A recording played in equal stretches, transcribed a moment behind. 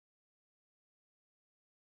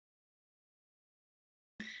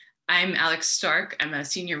I'm Alex Stark. I'm a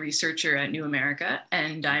senior researcher at New America,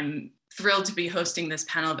 and I'm thrilled to be hosting this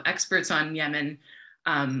panel of experts on Yemen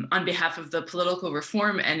on behalf of the political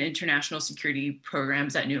reform and international security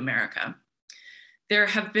programs at New America. There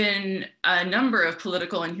have been a number of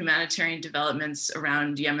political and humanitarian developments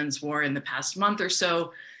around Yemen's war in the past month or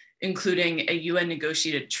so, including a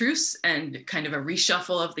UN-negotiated truce and kind of a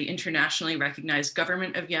reshuffle of the internationally recognized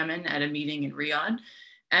government of Yemen at a meeting in Riyadh.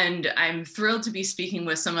 And I'm thrilled to be speaking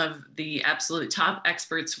with some of the absolute top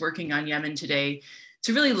experts working on Yemen today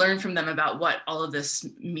to really learn from them about what all of this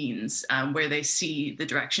means, where they see the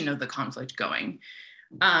direction of the conflict going.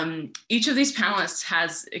 Each of these panelists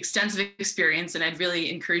has extensive experience, and I'd really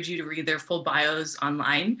encourage you to read their full bios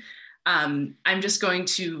online. I'm just going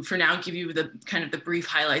to, for now, give you the kind of the brief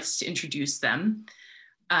highlights to introduce them.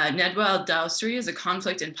 Nadwa Al-Dawsari is a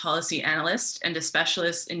conflict and policy analyst and a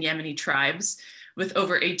specialist in Yemeni tribes with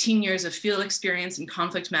over 18 years of field experience in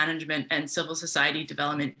conflict management and civil society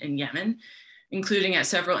development in Yemen, including at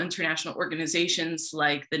several international organizations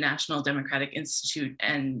like the National Democratic Institute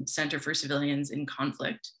and Center for Civilians in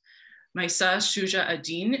Conflict. Maysaa Shuja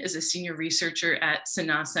Al-Deen is a senior researcher at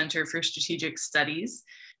Sana'a Center for Strategic Studies.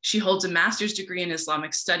 She holds a master's degree in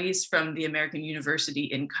Islamic Studies from the American University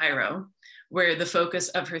in Cairo, where the focus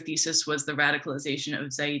of her thesis was the radicalization of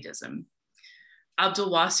Zaydism.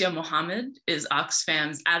 Abdulwasia Mohammed is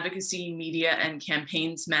Oxfam's advocacy, media, and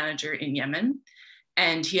campaigns manager in Yemen,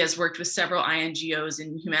 and he has worked with several INGOs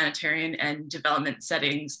in humanitarian and development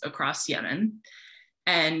settings across Yemen.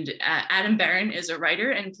 And Adam Barron is a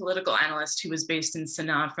writer and political analyst who was based in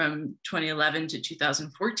Sana'a from 2011 to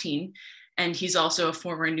 2014, and he's also a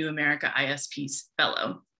former New America ISP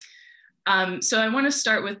fellow. So I want to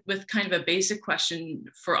start with kind of a basic question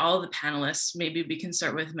for all the panelists. Maybe we can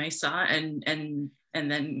start with Maysaa and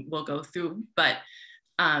then we'll go through. But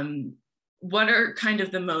what are kind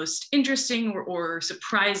of the most interesting or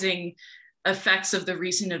surprising effects of the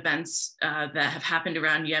recent events that have happened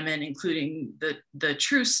around Yemen, including the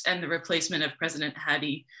truce and the replacement of President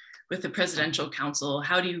Hadi with the Presidential Council?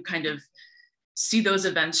 How do you kind of see those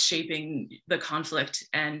events shaping the conflict?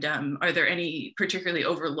 And are there any particularly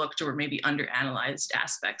overlooked or maybe underanalyzed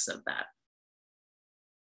aspects of that?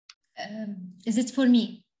 Is it for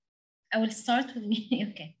me? I will start with me,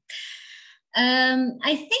 okay.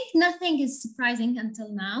 I think nothing is surprising until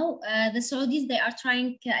now. The Saudis, they are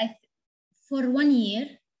trying for 1 year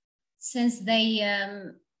since they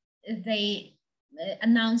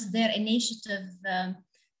announced their initiative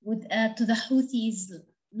to the Houthis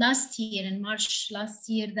last year, in March last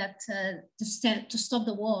year, that to stop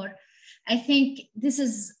the war. I think this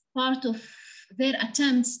is part of their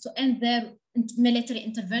attempts to end their military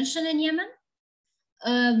intervention in Yemen.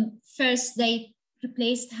 First, they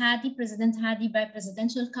replaced President Hadi by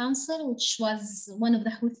Presidential Council, which was one of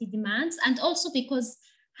the Houthi demands, and also because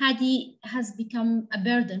Hadi has become a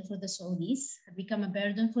burden for the Saudis,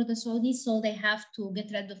 so they have to get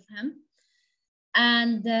rid of him.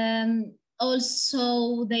 And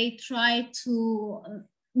also, they try to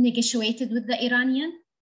negotiate it with the Iranian,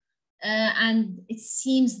 and it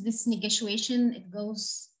seems this negotiation, it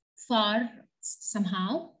goes far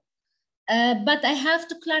somehow. But I have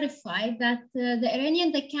to clarify that the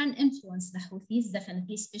Iranian, they can influence the Houthis,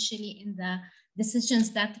 definitely, especially in the decisions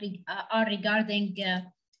that are regarding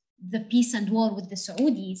the peace and war with the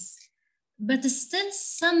Saudis. But still,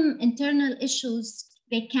 some internal issues,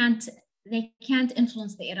 they can't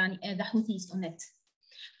influence the Houthis on it.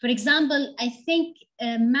 For example, I think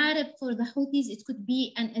Marib for the Houthis, it could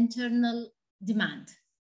be an internal demand.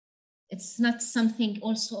 It's not something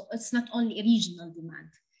also, it's not only a regional demand.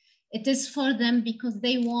 It is for them because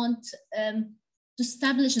they want to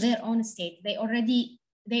establish their own state. They already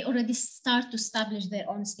start to establish their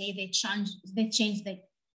own state. They change the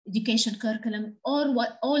education curriculum, or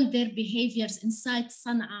all their behaviors inside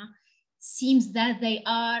Sana'a seems that they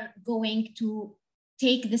are going to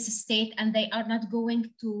take this state, and they are not going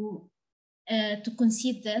to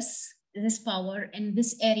concede this power in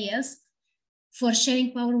these areas for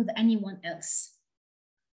sharing power with anyone else.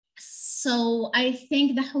 So I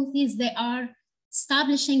think the Houthis, they are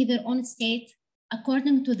establishing their own state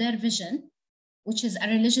according to their vision, which is a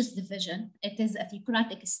religious division. It is a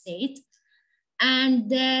theocratic state. And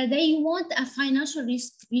they want a financial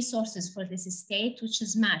resources for this state, which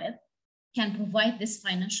is Marib, can provide this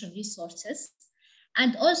financial resources.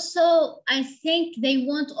 And also, I think they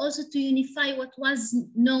want also to unify what was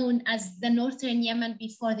known as the Northern Yemen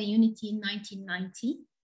before the unity in 1990.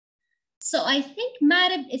 So I think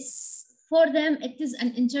Marib is, for them, it is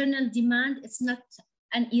an internal demand. It's not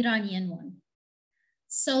an Iranian one.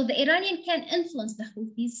 So the Iranian can influence the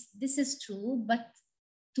Houthis. This is true, but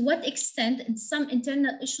to what extent in some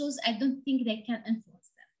internal issues, I don't think they can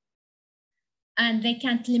influence them. And they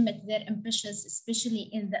can't limit their ambitions, especially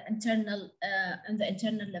in the internal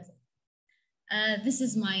level. This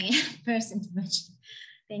is my first intervention.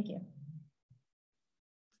 Thank you.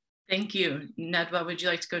 Thank you. Nadwa, would you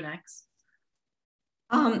like to go next?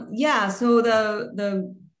 Yeah, so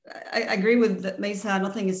I agree with Maysaa,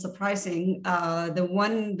 nothing is surprising. The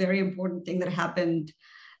one very important thing that happened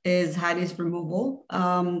is Hadi's removal.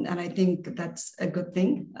 And I think that's a good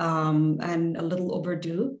thing and a little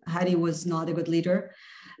overdue. Hadi was not a good leader.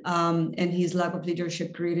 And his lack of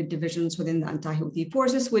leadership created divisions within the anti-Houthi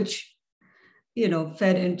forces, which, you know,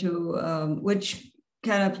 fed into, which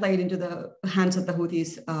kind of played into the hands of the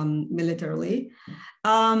Houthis militarily.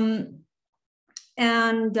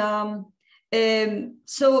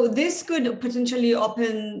 So this could potentially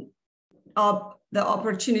open up the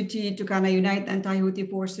opportunity to kind of unite anti-Houthi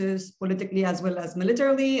forces politically as well as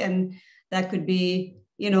militarily. And that could be,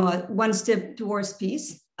 you know, one step towards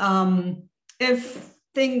peace. If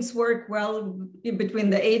things work well between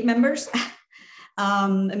the 8 members, I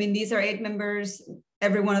mean, these are 8 members,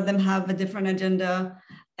 every one of them have a different agenda,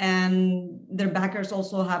 and their backers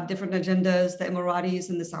also have different agendas. The Emiratis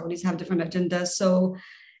and the Saudis have different agendas. So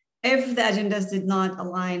if the agendas did not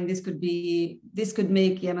align, this could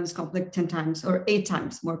make Yemen's conflict 10 times or 8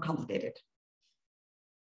 times more complicated.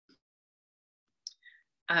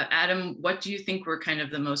 Adam, what do you think were kind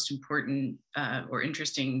of the most important or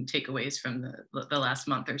interesting takeaways from the last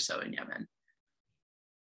month or so in Yemen?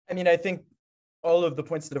 I mean, I think all of the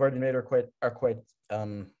points that have already made are quite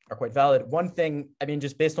valid. One thing, I mean,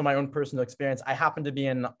 just based on my own personal experience, I happened to be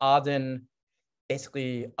in Aden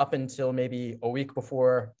basically up until maybe a week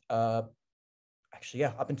before, up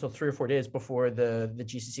until 3 or 4 days before the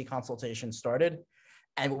GCC consultation started.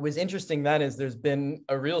 And what was interesting then is there's been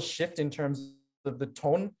a real shift in terms of the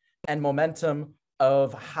tone and momentum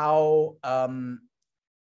of how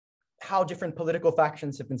different political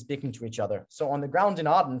factions have been speaking to each other. So on the ground in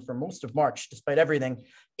Aden for most of March, despite everything,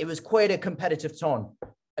 it was quite a competitive tone.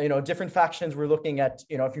 You know, different factions were looking at,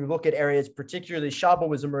 you know, if you look at areas, particularly Shaba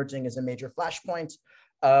was emerging as a major flashpoint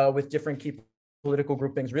with different key political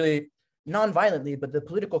groupings, really non-violently, but the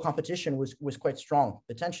political competition was quite strong.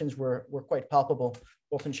 The tensions were quite palpable,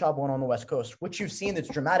 both in Shaba and on the West Coast. What you've seen that's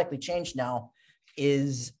dramatically changed now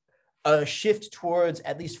is a shift towards,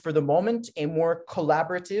 at least for the moment, a more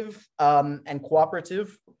collaborative and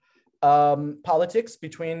cooperative politics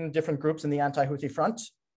between different groups in the anti-Houthi front.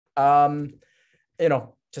 You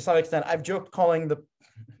know, to some extent, I've joked calling the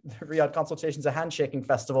Riyadh consultations a handshaking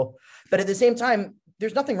festival, but at the same time,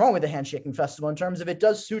 there's nothing wrong with the handshaking festival in terms of it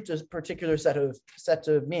does suit a particular set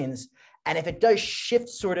of means. And if it does shift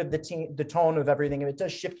sort of the tone of everything, if it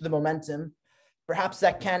does shift the momentum, perhaps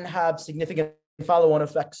that can have significant follow-on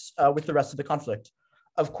effects with the rest of the conflict.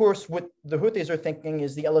 Of course, what the Houthis are thinking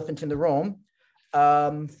is the elephant in the room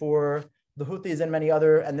for the Houthis and many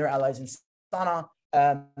other and their allies in Sana'a.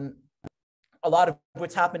 A lot of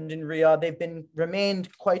what's happened in Riyadh, they've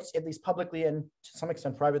remained quite, at least publicly and to some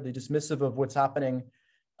extent privately, dismissive of what's happening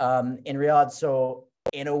in Riyadh. So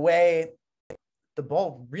in a way, the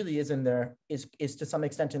ball really is to some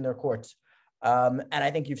extent in their court. And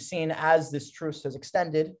I think you've seen as this truce has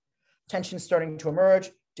extended, tensions starting to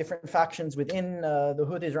emerge, different factions within the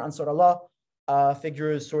Houthis or Ansar Allah,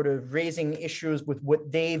 figures sort of raising issues with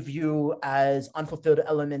what they view as unfulfilled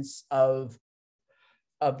elements of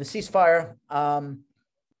the ceasefire.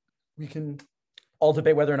 We can all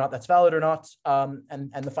debate whether or not that's valid or not,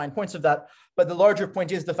 and the fine points of that. But the larger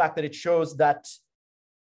point is the fact that it shows that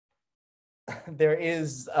there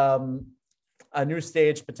is a new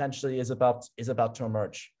stage potentially is about to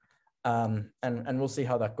emerge, and we'll see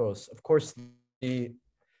how that goes. Of course, the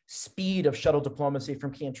speed of shuttle diplomacy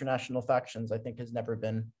from key international factions, I think, has never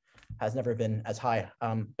been as high.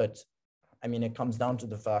 But I mean, it comes down to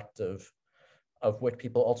the fact of what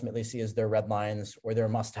people ultimately see as their red lines or their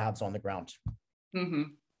must-haves on the ground. Mm-hmm.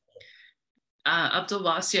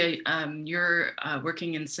 Abdulwasi, you're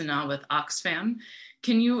working in Sana'a with Oxfam.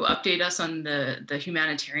 Can you update us on the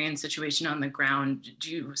humanitarian situation on the ground? Do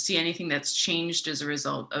you see anything that's changed as a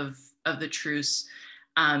result of the truce?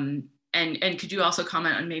 And could you also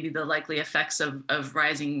comment on maybe the likely effects of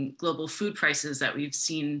rising global food prices that we've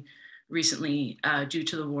seen recently due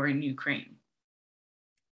to the war in Ukraine?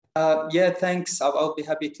 Yeah, thanks. I'll be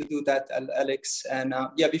happy to do that, Alex. And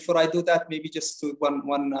yeah, before I do that, maybe just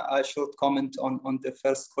one short comment on the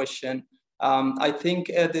first question. I think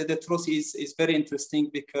the truce is very interesting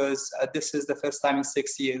because this is the first time in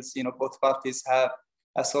 6 years, you know, both parties have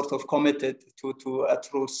sort of committed to a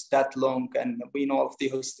truce that long, and we know of the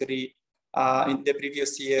history In the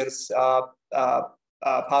previous years,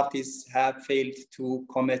 parties have failed to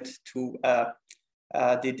commit to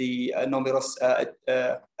the numerous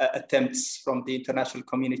attempts from the international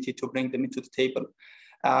community to bring them into the table.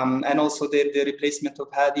 And also the replacement of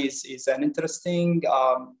Hadi is an interesting,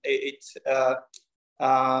 it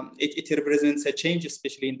represents a change,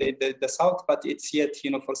 especially in the South, but it's yet,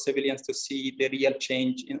 for civilians to see the real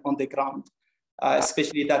change on the ground,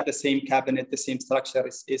 especially that the same cabinet, the same structure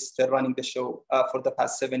is still running the show for the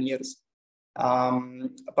past 7 years.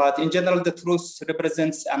 But in general, the truce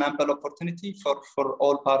represents an ample opportunity for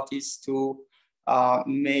all parties to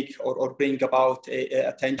make or bring about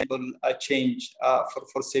a tangible change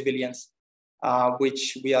for civilians,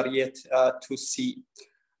 which we are yet to see.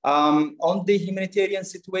 On the humanitarian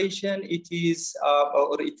situation, it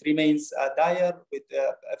remains dire, with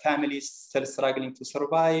families still struggling to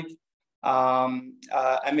survive.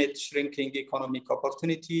 Amid shrinking economic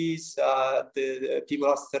opportunities, the people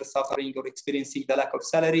are still suffering or experiencing the lack of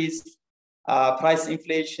salaries, price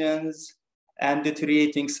inflations, and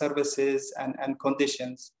deteriorating services and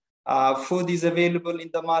conditions. Food is available in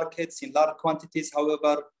the markets in large quantities.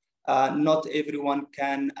 However, not everyone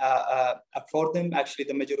can afford them. Actually,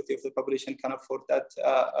 the majority of the population can afford that,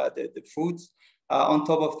 the foods. On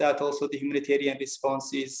top of that, also the humanitarian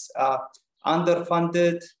response is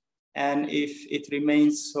underfunded. And if it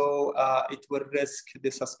remains so, it will risk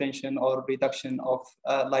the suspension or reduction of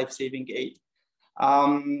life-saving aid.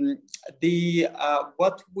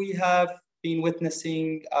 What we have been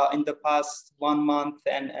witnessing in the past 1 month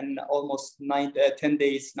and almost 10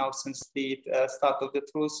 days now since the start of the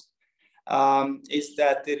truce is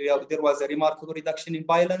that there was a remarkable reduction in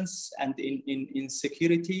violence and in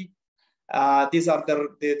security. These are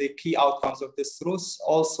the key outcomes of this truce.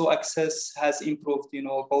 Also, access has improved,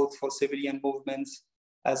 both for civilian movements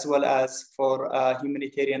as well as for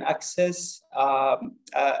humanitarian access.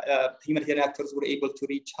 Humanitarian actors were able to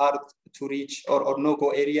reach hard-to-reach or no-go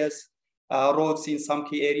areas. Roads in some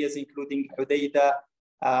key areas, including Hudaydah,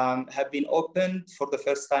 have been opened for the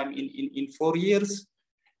first time in 4 years.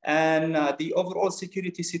 And the overall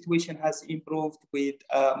security situation has improved with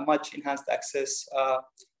much enhanced access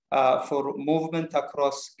for movement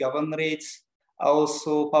across governorates.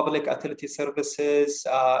 Also, public utility services,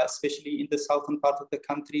 especially in the southern part of the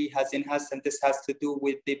country, has enhanced, and this has to do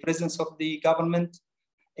with the presence of the government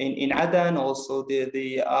in Aden. Also, the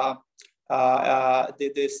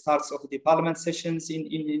starts of the parliament sessions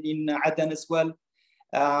in Aden as well.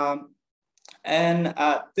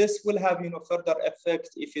 This will have further effect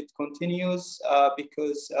if it continues,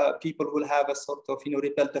 because people will have a sort of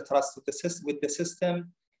rebuild the trust with the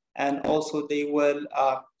system, and also they will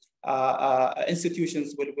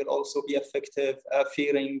institutions will also be effective,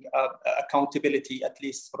 fearing accountability, at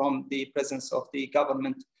least from the presence of the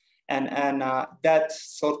government, and that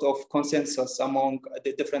sort of consensus among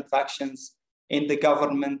the different factions in the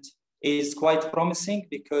government is quite promising,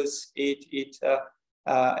 because it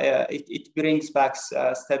brings back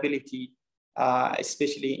stability,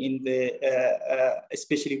 especially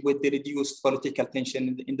especially with the reduced political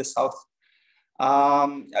tension in the south.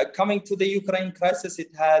 Coming to the Ukraine crisis,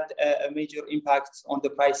 it had a major impact on the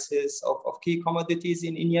prices of key commodities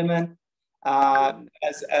in Yemen.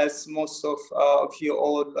 As most of you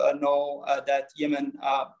all know, that Yemen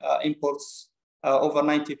imports over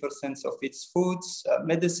 90% of its foods,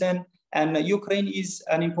 medicine, and Ukraine is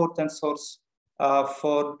an important source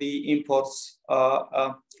for the imports,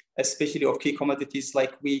 especially of key commodities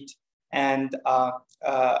like wheat and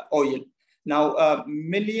oil. Now,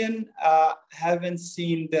 millions haven't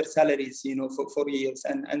seen their salaries, for years,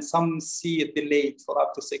 and some see it delayed for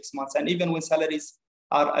up to 6 months. And even when salaries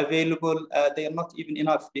are available, they are not even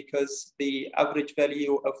enough, because the average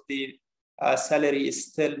value of the salary is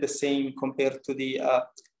still the same compared to the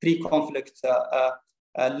pre-conflict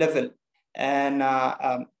level. And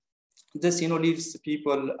this, leaves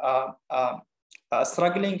people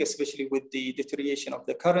struggling, especially with the deterioration of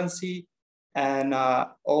the currency. And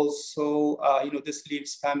also, this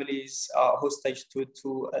leaves families hostage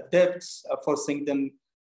to debts, forcing them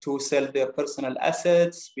to sell their personal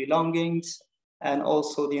assets, belongings, and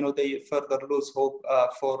also, they further lose hope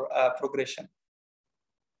for progression.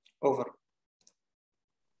 Over.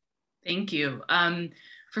 Thank you.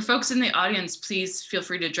 For folks in the audience, please feel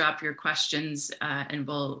free to drop your questions, and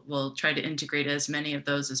we'll try to integrate as many of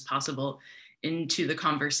those as possible into the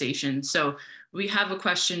conversation. So we have a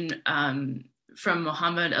question from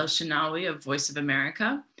Mohammed El-Shinawi of Voice of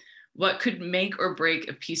America. What could make or break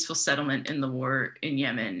a peaceful settlement in the war in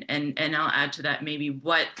Yemen? And I'll add to that maybe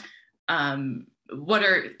what what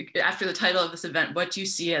are, after the title of this event, what do you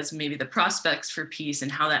see as maybe the prospects for peace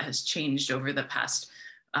and how that has changed over the past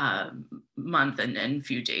month and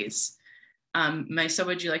few days? Maysaa,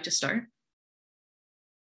 would you like to start?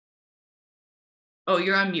 Oh,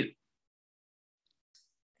 you're on mute.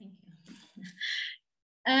 Thank you.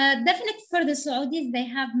 Definitely for the Saudis, they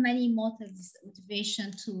have many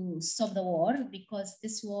motivation to stop the war, because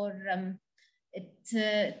this war,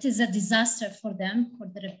 it is a disaster for them, for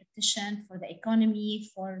the repetition, for the economy,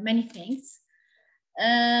 for many things.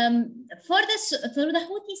 For the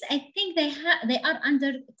Houthis, I think they are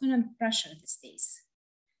under economic pressure these days.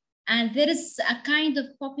 And there is a kind of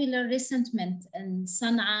popular resentment in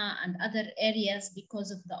Sana'a and other areas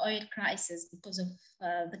because of the oil crisis, because of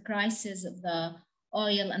the crisis of the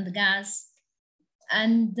oil and the gas.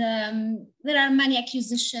 And there are many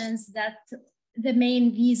accusations that the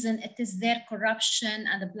main reason it is their corruption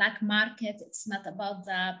and the black market. It's not about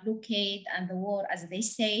the blockade and the war, as they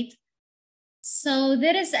said. So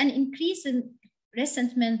there is an increase in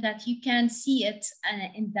resentment that you can see it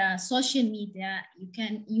in the social media.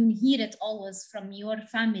 You hear it always from your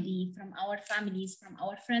family, from our families, from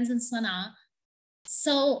our friends in Sana'a.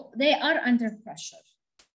 So they are under pressure,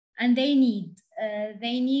 and they need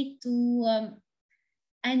to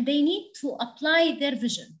apply their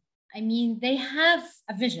vision. I mean, they have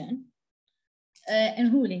a vision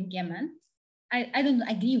in ruling Yemen. I don't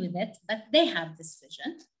agree with it, but they have this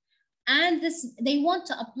vision, and they want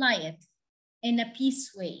to apply it in a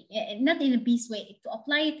peace way, not in a peace way, to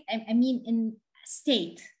apply it, I mean, in a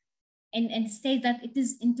state, in a state that it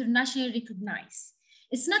is internationally recognized.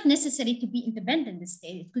 It's not necessary to be independent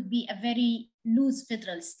state. It could be a very loose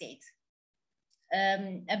federal state,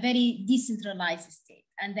 a very decentralized state,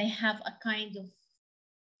 and they have a kind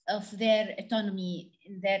of their autonomy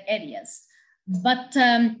in their areas. But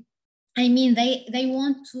I mean, they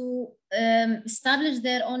want to establish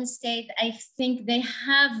their own state. I think they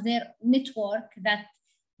have their network that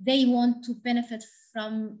they want to benefit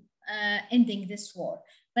from ending this war.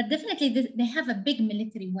 But definitely they have a big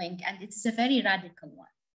military wing, and it's a very radical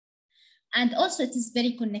one. And also it is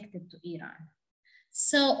very connected to Iran.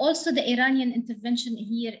 So also the Iranian intervention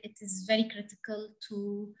here, it is very critical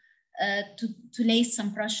to lay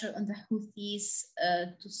some pressure on the Houthis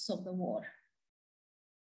to stop the war.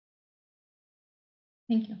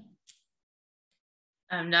 Thank you.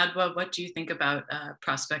 Nadwa, what do you think about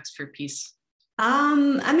prospects for peace?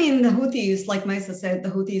 I mean, the Houthis, like Maysaa said, the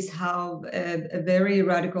Houthis have a very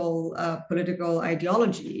radical political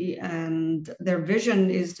ideology, and their vision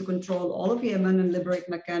is to control all of Yemen and liberate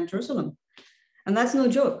Mecca and Jerusalem. And that's no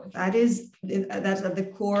joke. That's at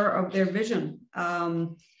the core of their vision.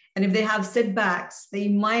 And if they have setbacks, they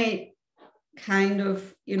might kind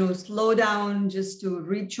of, slow down just to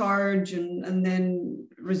recharge and then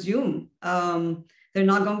resume. They're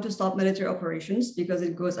not going to stop military operations because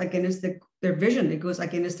it goes against their vision. It goes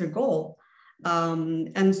against their goal.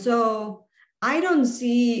 And so I don't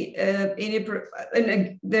see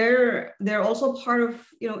and they're also part of,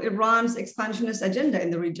 Iran's expansionist agenda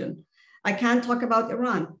in the region. I can't talk about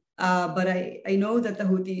Iran, but I know that the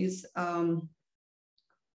Houthis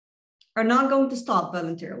are not going to stop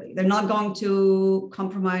voluntarily. They're not going to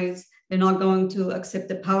compromise. They're not going to accept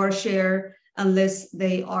the power share unless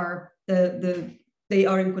they are they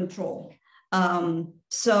are in control.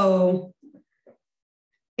 So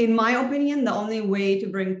in my opinion, the only way to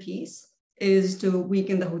bring peace is to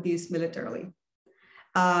weaken the Houthis militarily.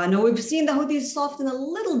 Now we've seen the Houthis soften a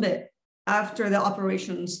little bit after the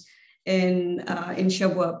operations in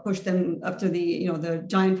Shuja, pushed them up to the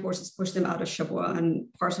giant forces pushed them out of Shuja and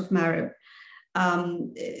parts of Marib.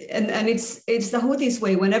 And it's the Houthis'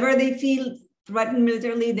 way. Whenever they feel threatened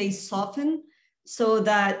militarily, they soften so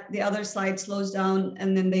that the other side slows down,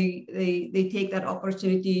 and then they take that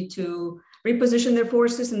opportunity to reposition their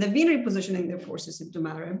forces, and they've been repositioning their forces into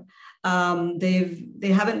Marib. They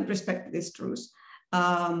haven't respected this truce.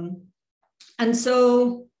 And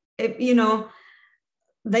so,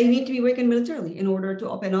 they need to be weakened militarily in order to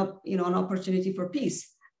open up, an opportunity for peace.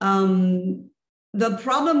 The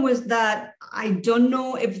problem was that I don't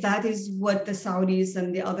know if that is what the Saudis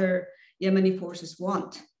and the other Yemeni forces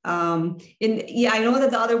want. I know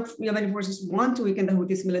that the other Yemeni forces want to weaken the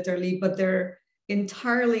Houthis militarily, but they're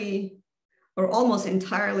entirely or almost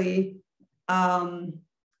entirely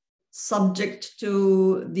subject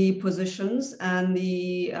to the positions and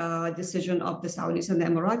the decision of the Saudis and the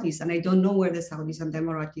Emiratis. And I don't know where the Saudis and the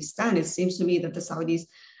Emiratis stand. It seems to me that the Saudis,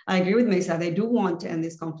 I agree with Maysaa, they do want to end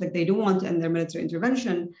this conflict. They do want to end their military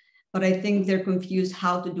intervention, but I think they're confused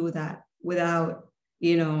how to do that without,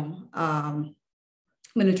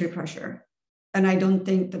 military pressure. And I don't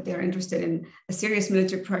think that they're interested in a serious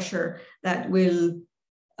military pressure that will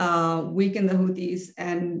weaken the Houthis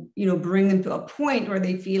and bring them to a point where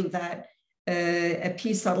they feel that a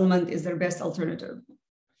peace settlement is their best alternative.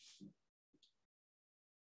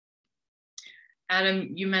 Adam,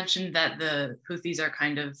 you mentioned that the Houthis are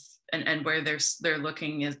kind of, and where they're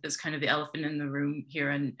looking is kind of the elephant in the room here,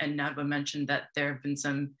 and Nadwa mentioned that there have been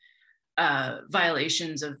some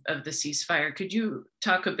violations of the ceasefire. Could you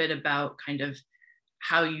talk a bit about kind of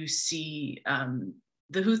how you see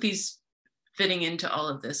the Houthis fitting into all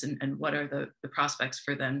of this, and what are the prospects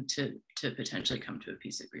for them to potentially come to a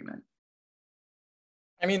peace agreement?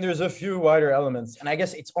 I mean, there's a few wider elements, and I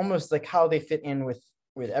guess it's almost like how they fit in with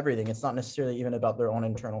everything. It's not necessarily even about their own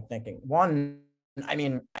internal thinking. One, I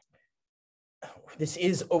mean, this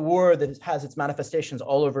is a war that has its manifestations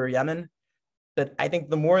all over Yemen. But I think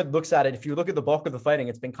the more it looks at it, if you look at the bulk of the fighting,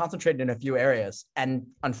 it's been concentrated in a few areas. And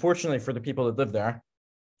unfortunately for the people that live there,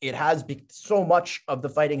 it has so much of the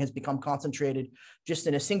fighting has become concentrated just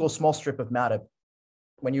in a single small strip of Marib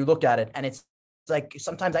when you look at it. And it's like,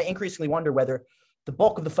 sometimes I increasingly wonder whether the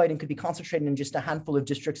bulk of the fighting could be concentrated in just a handful of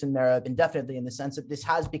districts in Marib indefinitely, in the sense that this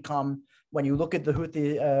has become, when you look at the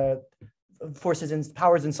Houthi forces and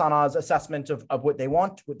powers in Sanaa's assessment of what they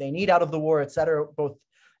want, what they need out of the war, et cetera, both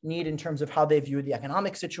need in terms of how they view the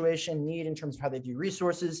economic situation, need in terms of how they view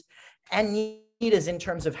resources, and need is in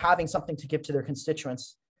terms of having something to give to their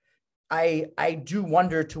constituents. I do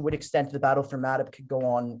wonder to what extent the battle for Marib could go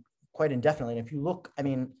on quite indefinitely. And if you look, I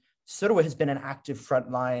mean, Sirwa has been an active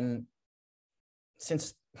front line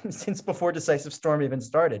since before Decisive Storm even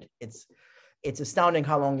started. It's astounding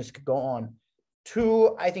how long this could go on.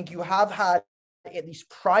 Two, I think you have had, at least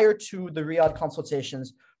prior to the Riyadh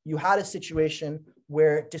consultations, you had a situation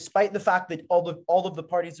where, despite the fact that all of the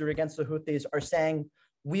parties that are against the Houthis are saying,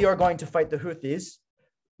 we are going to fight the Houthis,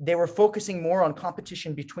 they were focusing more on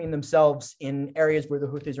competition between themselves in areas where the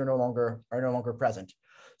Houthis are no longer present.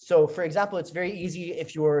 So, for example, it's very easy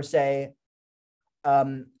if you're, say,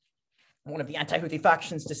 one of the anti-Houthi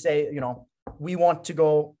factions to say, we're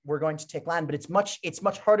going to take land, but it's much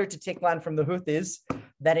harder to take land from the Houthis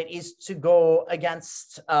than it is to go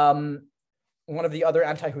against one of the other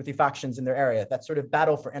anti-Houthi factions in their area. That sort of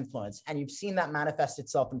battle for influence. And you've seen that manifest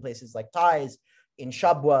itself in places like Taiz, in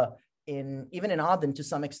Shabwa, even in Aden to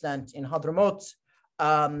some extent, in Hadramaut.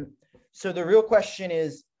 So the real question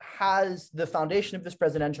is, has the foundation of this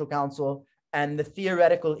presidential council and the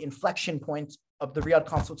theoretical inflection point of the Riyadh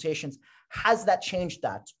consultations, has that changed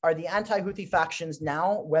that? Are the anti-Houthi factions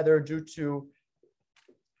now, whether due to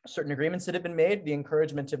certain agreements that have been made, the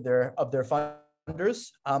encouragement of their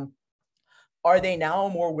funders, are they now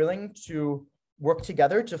more willing to work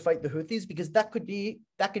together to fight the Houthis? Because that could be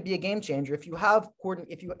a game changer. If you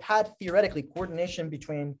had theoretically coordination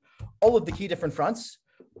between all of the key different fronts,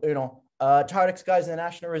 Tariq's guys in the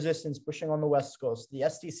National Resistance pushing on the West Coast, the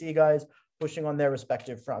STC guys pushing on their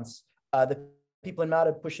respective fronts, the people in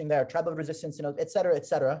Marib pushing their tribal resistance, et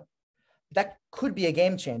cetera, that could be a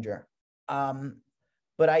game changer.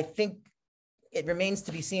 But I think it remains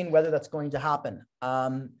to be seen whether that's going to happen.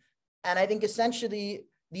 And I think essentially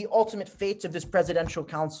the ultimate fate of this presidential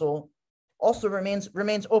council also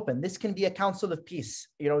remains open. This can be a council of peace.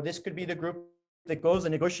 This could be the group that goes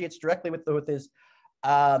and negotiates directly with the Houthis,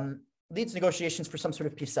 leads negotiations for some sort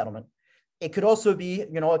of peace settlement. It could also be,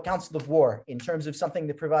 a council of war in terms of something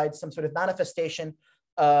that provides some sort of manifestation,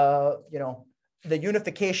 the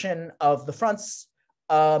unification of the fronts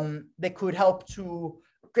that could help to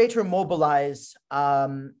greater mobilize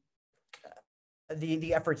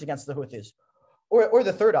the efforts against the Houthis. Or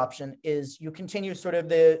the third option is you continue sort of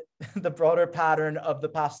the broader pattern of the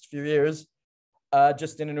past few years,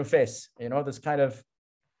 just in a new face, this kind of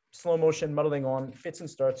slow motion muddling on, fits and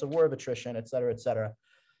starts, a war of attrition, et cetera, et cetera.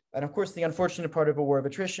 And of course, the unfortunate part of a war of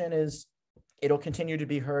attrition is it'll continue to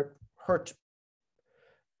be hurt.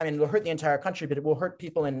 I mean, it'll hurt the entire country, but it will hurt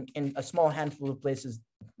people in a small handful of places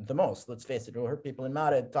the most. Let's face it, it will hurt people in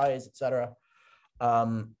Marib, Taiz, et cetera.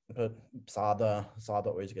 But Saada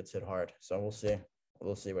always gets hit hard. So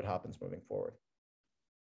we'll see what happens moving forward.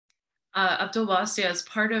 Abdulwasi, as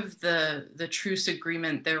part of the truce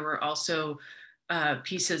agreement, there were also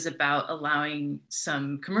pieces about allowing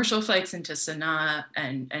some commercial flights into Sana'a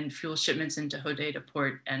and fuel shipments into Hodeidah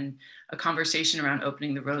port, and a conversation around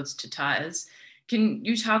opening the roads to Taiz. Can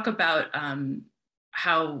you talk about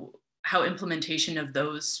how implementation of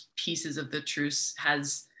those pieces of the truce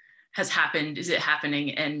has happened? Is it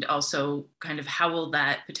happening? And also kind of how will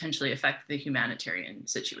that potentially affect the humanitarian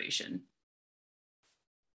situation?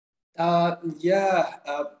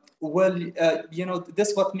 Well,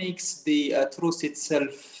 this what makes the truce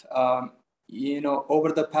itself,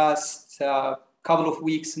 over the past couple of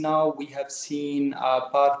weeks now, we have seen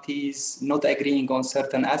parties not agreeing on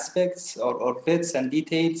certain aspects or bits and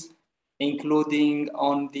details, including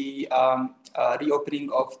on the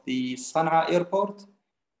reopening of the Sana'a airport.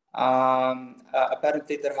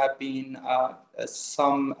 Apparently, there have been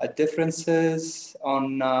some differences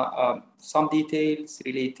on some details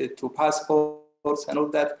related to passports and all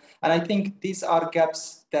that. And I think these are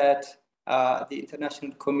gaps that the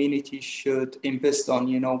international community should invest on,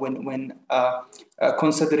 when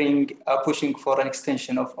considering pushing for an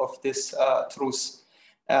extension of this truce.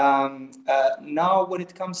 Now, when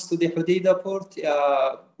it comes to the Hodeidah port,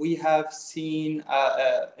 we have seen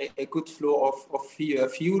a good flow of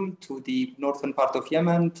fuel to the northern part of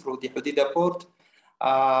Yemen through the Hodeidah port.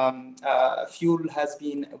 Fuel has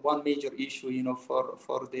been one major issue,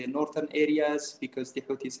 for the northern areas, because the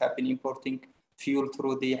Houthis have been importing fuel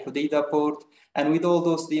through the Hodeidah port. And with all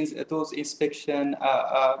those inspection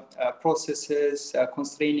processes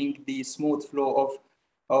constraining the smooth flow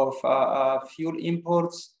of fuel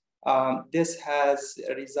imports, this has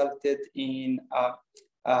resulted in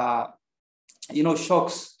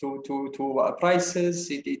shocks to prices.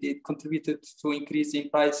 It contributed to increasing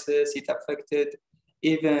prices. It affected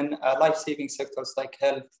even life-saving sectors like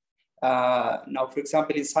health. Now, for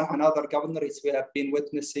example, in Sana'a and other governorates, we have been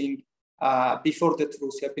witnessing before the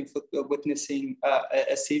truce, we have been witnessing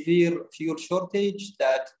a severe fuel shortage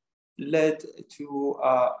that led to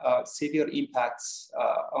severe impacts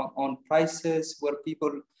on prices, where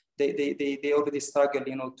people they already struggle,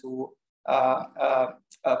 to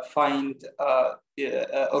find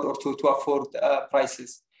or to afford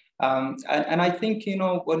prices. And I think,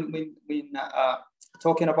 when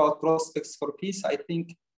talking about prospects for peace, I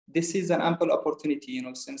think this is an ample opportunity,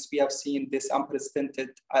 since we have seen this unprecedented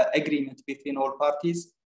agreement between all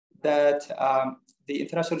parties, that the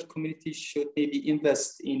international community should maybe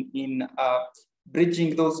invest in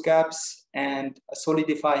bridging those gaps and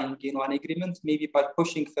solidifying, an agreement, maybe by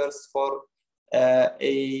pushing first for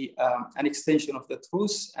an extension of the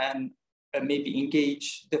truce, and maybe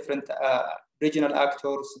engage different regional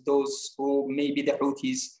actors, those who maybe the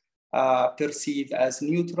Houthis perceive as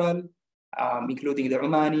neutral, including the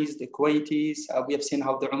Omanis, the Kuwaitis. We have seen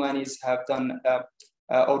how the Omanis have done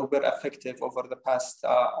or were effective over the past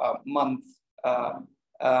month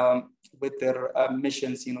with their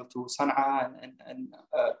missions, to Sana'a, and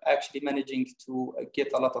actually managing to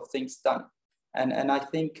get a lot of things done. And I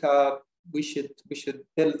think we should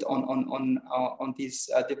build on these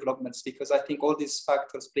developments, because I think all these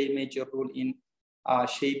factors play a major role in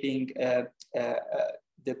shaping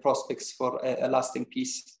the prospects for a lasting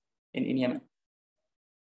peace in Yemen.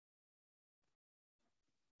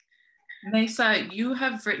 Maysaa, you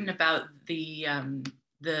have written about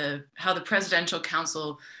how the Presidential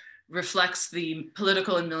Council reflects the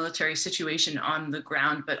political and military situation on the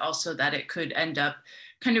ground, but also that it could end up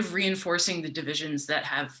kind of reinforcing the divisions that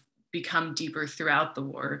have become deeper throughout the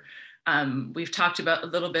war. We've talked a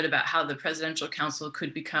little bit about how the Presidential Council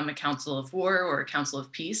could become a council of war or a council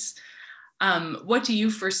of peace. What do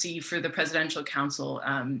you foresee for the Presidential Council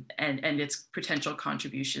and its potential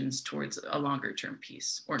contributions towards a longer term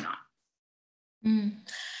peace, or not?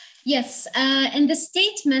 Yes, in the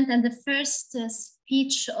statement and the first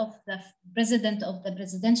speech of the president of the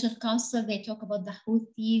Presidential Council, they talk about the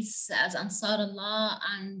Houthis as Ansar Allah,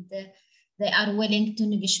 and they are willing to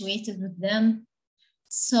negotiate with them.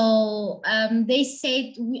 So they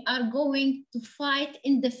said, we are going to fight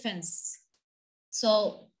in defense.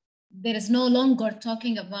 So there is no longer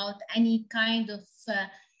talking about any kind of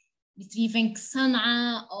retrieving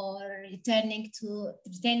Sana'a or returning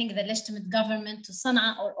the legitimate government to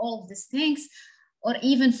Sana'a, or all of these things, or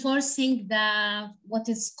even forcing what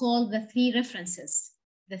is called the three references,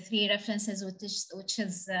 which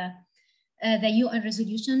is the UN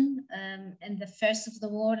resolution in the first of the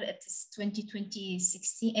war, it is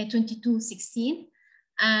 2216,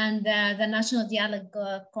 and the National Dialogue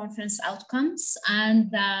Conference outcomes, and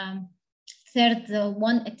the third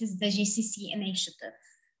one, it is the GCC initiative.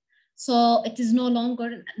 So it is no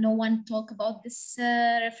one talk about these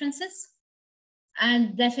references.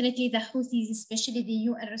 And definitely the Houthis, especially the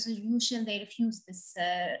UN resolution, they refuse this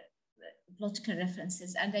political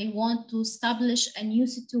references, and they want to establish a new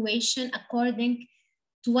situation according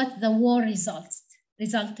to what the war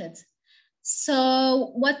resulted.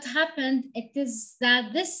 So what happened, it is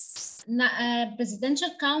that this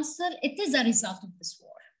Presidential Council, it is a result of this war.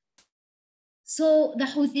 So the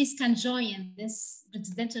Houthis can join this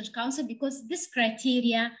Presidential Council because this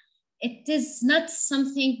criteria, it is not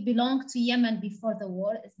something belonged to Yemen before the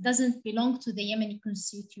war. It doesn't belong to the Yemeni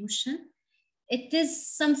constitution. It is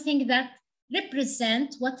something that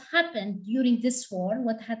represent what happened during this war,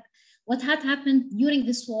 what had happened during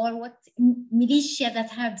this war, what militia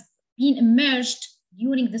that had been emerged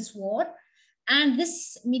during this war. And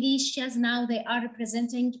this militias now they are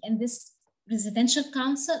representing in this presidential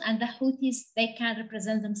council, and the Houthis, they can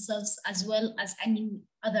represent themselves as well as any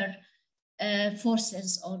other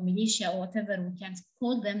forces or militia or whatever we can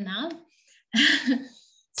call them now.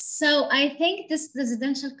 So I think this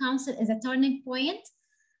presidential council is a turning point.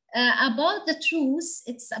 About the truce,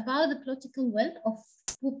 it's about the political will of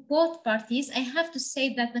both parties. I have to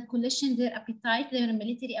say that the coalition, their appetite, their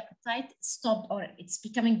military appetite stopped, or it's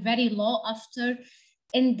becoming very low after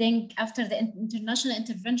the international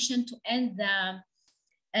intervention to end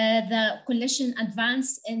the coalition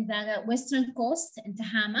advance in the western coast in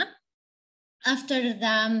Tahama. After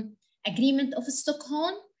the agreement of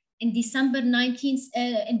Stockholm in December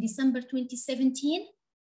 2017.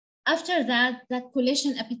 After that, that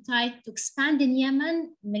coalition appetite to expand in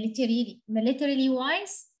Yemen, militarily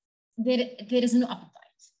wise, there is no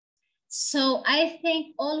appetite. So I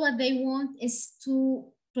think all what they want is to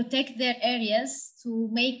protect their areas, to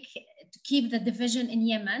keep the division in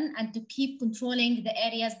Yemen and to keep controlling the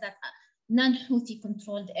areas that non-Houthi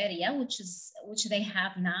controlled area, which they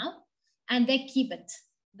have now, and they keep it.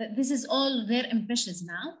 This is all their ambitions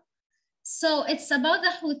now. So it's about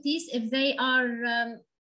the Houthis if they are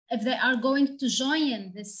going to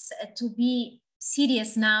join this, to be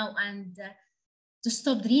serious now and to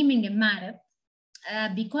stop dreaming in Marib,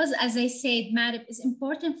 because as I said, Marib is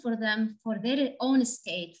important for them, for their own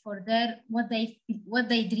state, for what they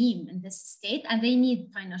dream in this state, and they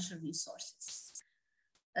need financial resources.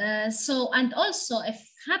 And also if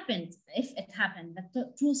it happened, that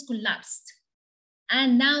the truce collapsed,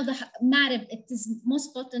 and now the Marib, it is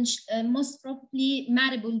most probably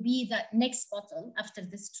Marib will be the next battle after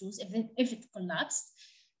this truce if it collapsed.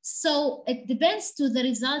 So it depends to the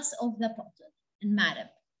results of the battle in Marib.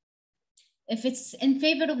 If it's in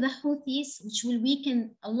favor of the Houthis, which will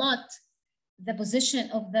weaken a lot the position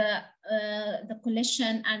of the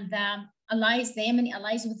coalition and the allies, the Yemeni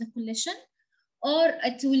allies with the coalition, or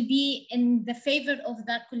it will be in the favor of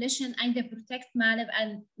that coalition and they protect Marib,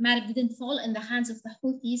 and Marib didn't fall in the hands of the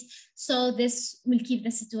Houthis. So this will keep the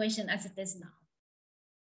situation as it is now.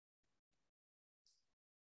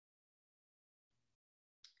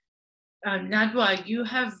 Nadwa, you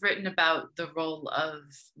have written about the role of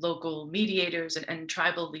local mediators and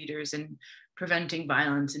tribal leaders in preventing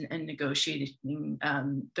violence and negotiating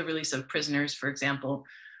the release of prisoners, for example.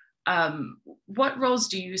 What roles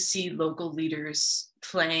do you see local leaders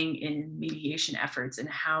playing in mediation efforts, and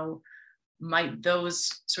how might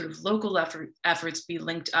those sort of local efforts be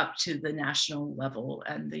linked up to the national level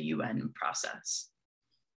and the UN process?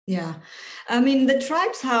 Yeah, I mean, the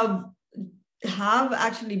tribes have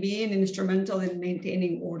actually been instrumental in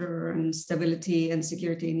maintaining order and stability and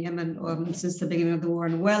security in Yemen since the beginning of the war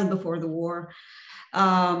and well before the war.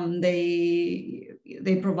 They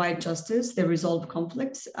provide justice, they resolve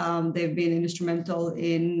conflicts. They've been instrumental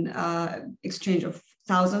in exchange of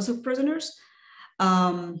thousands of prisoners.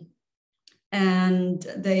 And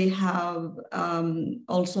they have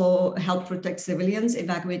also helped protect civilians,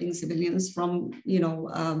 evacuating civilians from,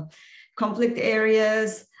 conflict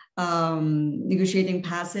areas, negotiating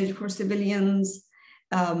passage for civilians.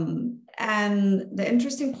 And the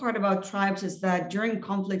interesting part about tribes is that during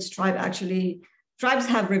conflicts, tribes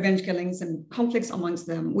have revenge killings and conflicts amongst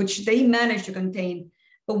them, which they manage to contain.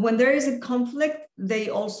 But when there is a conflict, they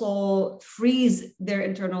also freeze their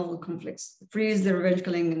internal conflicts, freeze the revenge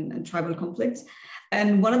killing and tribal conflicts.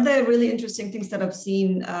 And one of the really interesting things that I've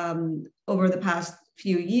seen over the past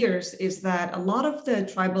few years is that a lot of the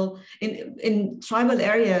in tribal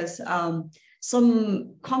areas,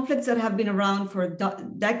 some conflicts that have been around for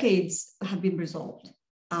decades have been resolved.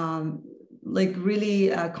 Like really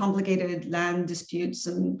complicated land disputes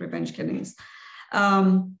and revenge killings.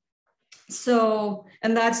 And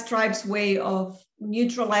that's tribes' way of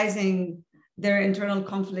neutralizing their internal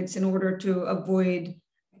conflicts in order to avoid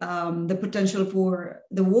the potential for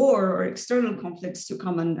the war or external conflicts to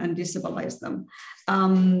come and destabilize them.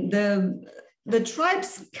 The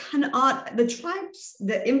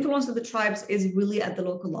influence of the tribes is really at the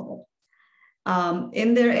local level.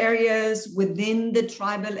 In their areas, within the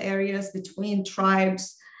tribal areas, between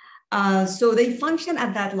tribes. So they function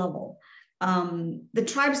at that level. The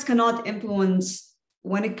tribes cannot influence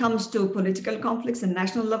when it comes to political conflicts and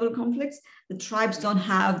national level conflicts. The tribes don't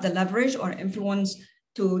have the leverage or influence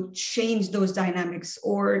to change those dynamics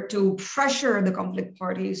or to pressure the conflict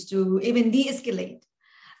parties to even de-escalate.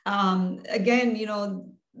 Again,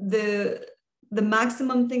 the the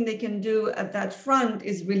maximum thing they can do at that front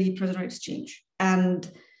is really prisoner exchange and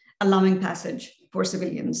allowing passage for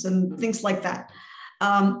civilians and things like that.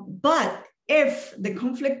 But if the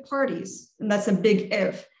conflict parties, and that's a big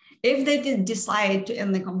if they did decide to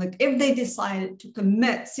end the conflict, if they decide to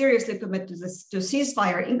seriously commit to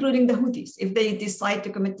ceasefire, including the Houthis, if they decide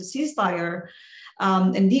to commit to ceasefire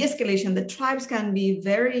and de-escalation, the tribes can be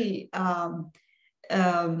very,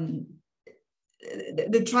 the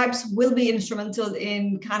tribes will be instrumental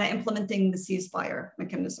in kind of implementing the ceasefire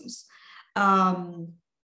mechanisms.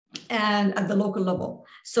 And at the local level.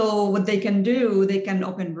 So what they can do, they can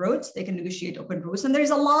open roads, they can negotiate open roads. And there's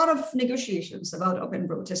a lot of negotiations about open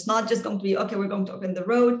roads. It's not just going to be, okay, we're going to open the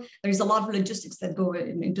road. There's a lot of logistics that go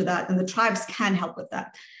into that. And the tribes can help with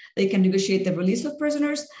that. They can negotiate the release of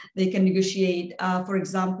prisoners. They can negotiate, for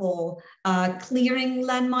example, clearing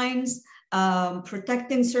landmines,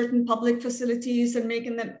 protecting certain public facilities and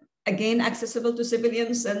making them, again, accessible to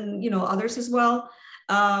civilians and others as well.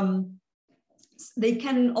 They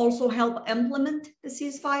can also help implement the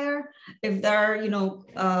ceasefire if there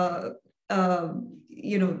are,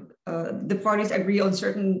 the parties agree on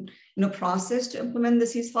certain, process to implement the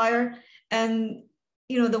ceasefire. And,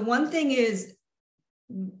 the one thing is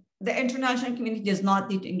the international community does not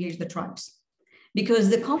need to engage the tribes because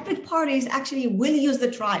the conflict parties actually will use the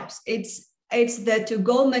tribes. It's the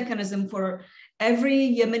to-go mechanism for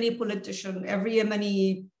every Yemeni politician, every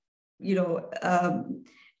Yemeni,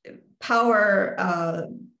 power,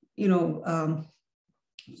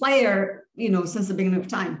 player, since the beginning of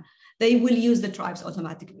time, they will use the tribes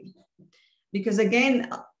automatically. Because again,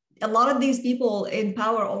 a lot of these people in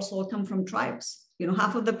power also come from tribes.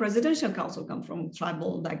 Half of the presidential council come from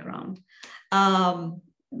tribal background.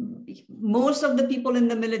 Most of the people in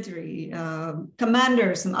the military,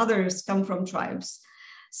 commanders and others come from tribes.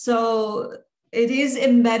 So it is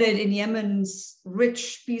embedded in Yemen's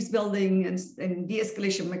rich peace building and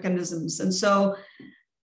de-escalation mechanisms. And so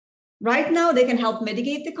right now they can help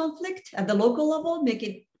mitigate the conflict at the local level, make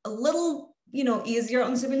it a little, easier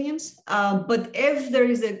on civilians. But if there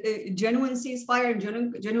is a genuine ceasefire and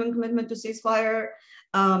genuine commitment to ceasefire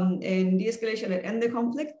and de-escalation and end the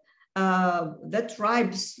conflict, the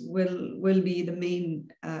tribes will be the main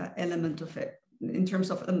element of it in terms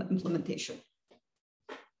of implementation.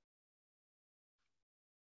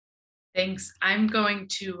 Thanks. I'm going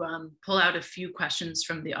to pull out a few questions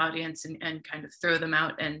from the audience and kind of throw them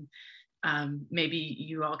out, and maybe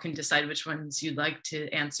you all can decide which ones you'd like to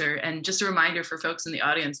answer. And just a reminder for folks in the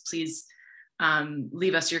audience, please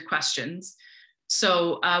leave us your questions.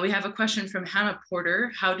 So we have a question from Hannah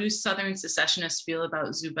Porter. How do Southern secessionists feel about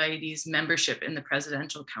Zubaydi's membership in the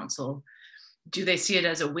Presidential Council? Do they see it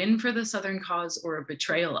as a win for the Southern cause or a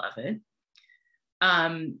betrayal of it?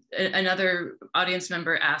 Another audience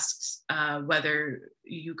member asks whether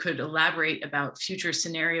you could elaborate about future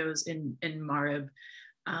scenarios in Marib,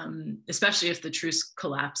 especially if the truce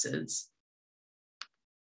collapses.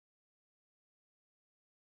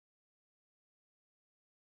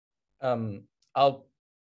 I'll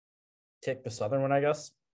take the Southern one, I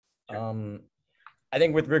guess. Sure. I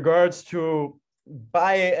think with regards to,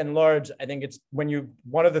 by and large, I think it's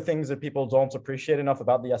one of the things that people don't appreciate enough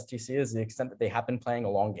about the STC is the extent that they have been playing a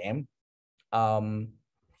long game. I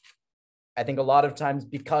think a lot of times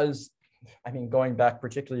because, going back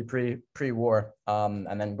particularly pre-war,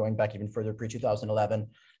 and then going back even further pre-2011,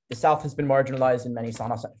 the South has been marginalized in many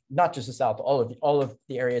Sana'a, not just the South, all of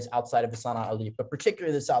the areas outside of the Sana'a elite, but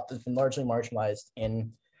particularly the South has been largely marginalized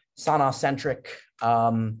in Sana'a-centric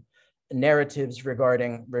narratives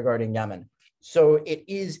regarding Yemen. So it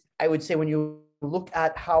is, I would say, when you look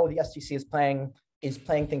at how the STC is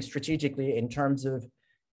playing things strategically in terms of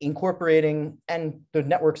incorporating, and the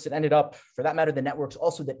networks that ended up, for that matter, the networks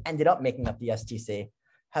also that ended up making up the STC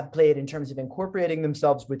have played in terms of incorporating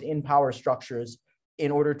themselves within power structures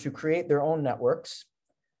in order to create their own networks.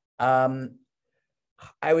 I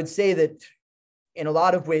would say that in a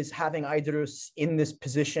lot of ways, having Idrus in this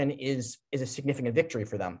position is a significant victory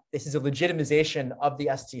for them. This is a legitimization of the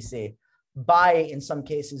STC by, in some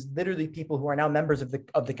cases, literally people who are now members of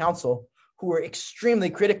the council who were extremely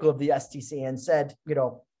critical of the STC and said,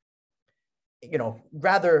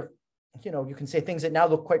 rather, you can say things that now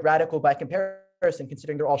look quite radical by comparison,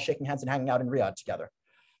 considering they're all shaking hands and hanging out in Riyadh together.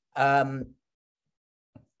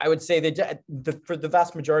 I would say that for the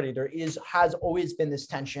vast majority, has always been this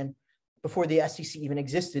tension before the STC even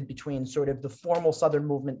existed between sort of the formal Southern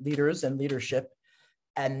movement leaders and leadership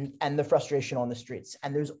and the frustration on the streets.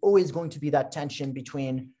 And there's always going to be that tension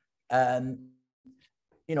between, the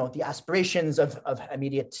aspirations of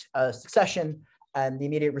immediate succession and the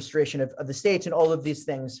immediate restoration of the state and all of these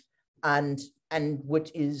things, and and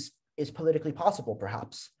which is politically possible,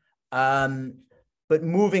 perhaps. But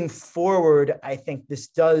moving forward, I think this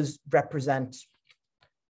does represent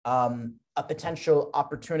a potential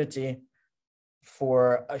opportunity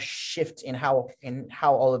for a shift in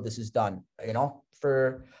how all of this is done. You know,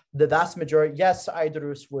 for the vast majority, yes,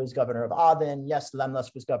 Idris was governor of Aden. Yes,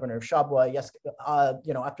 Lemlas was governor of Shabwa. Yes,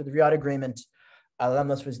 you know, after the Riyadh Agreement,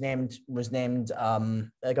 Lemlas was named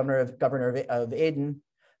governor of Aden.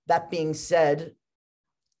 That being said,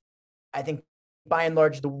 I think by and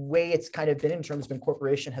large, the way it's kind of been in terms of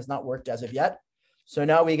incorporation has not worked as of yet. So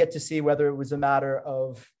now we get to see whether it was a matter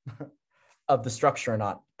of the structure or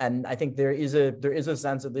not. And I think there is a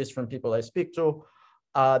sense, at least from people I speak to,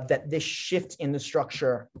 that this shift in the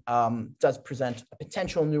structure does present a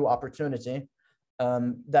potential new opportunity.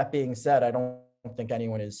 That being said, I don't think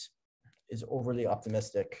anyone is overly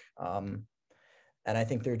optimistic. And I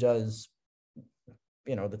think there does,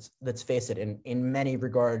 you know, let's face it, in many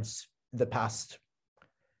regards, the past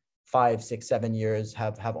 5, 6, 7 years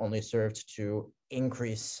have only served to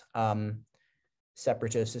increase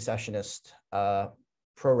separatist, secessionist,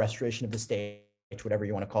 pro-restoration of the state, whatever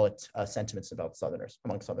you want to call it, sentiments about Southerners,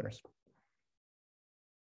 among Southerners.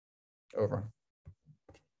 Over.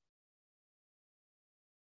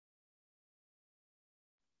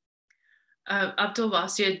 Abdul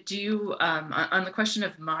Wasia, do you, on the question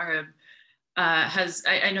of Marib,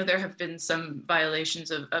 I know there have been some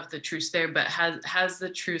violations of the truce there, but has the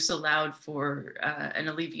truce allowed for an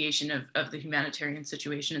alleviation of the humanitarian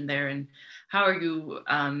situation in there? And how are you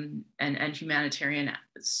and Humanitarian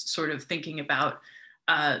sort of thinking about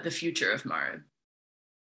the future of Marib?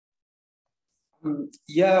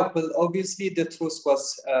 Yeah, well, obviously the truce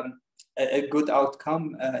was a good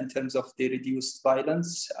outcome in terms of the reduced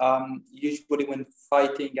violence. Usually when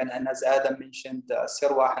fighting, and as Adam mentioned,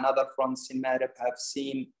 Sirwa and other fronts in Marib have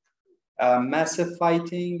seen massive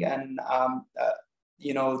fighting, and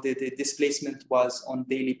you know, the displacement was on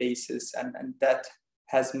daily basis, and that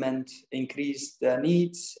has meant increased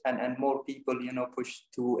needs and more people, you know,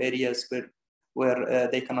 pushed to areas where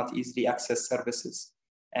they cannot easily access services.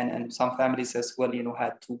 And some families as well, you know,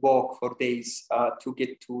 had to walk for days to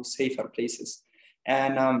get to safer places.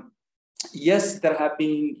 And yes, there have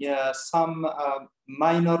been some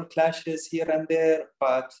minor clashes here and there,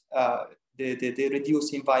 but the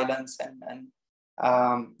reducing violence and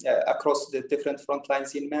across the different front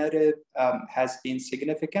lines in Marib has been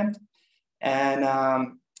significant. And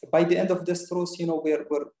by the end of this truce, you know,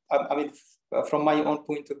 I mean, from my own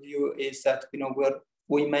point of view, is that, you know,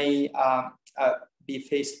 we may be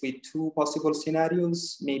faced with two possible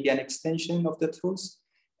scenarios, maybe an extension of the truce,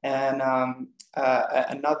 and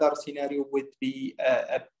another scenario would be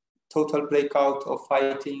a total breakout of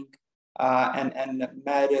fighting, and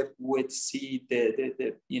Marib would see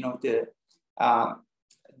the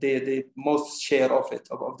most share of it,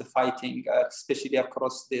 of the fighting, especially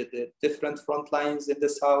across the different front lines in the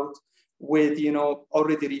south, with, you know,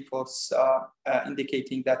 already reports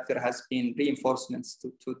indicating that there has been reinforcements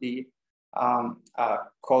to the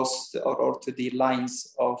coast or to the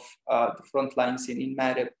lines of the front lines in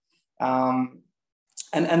Marib.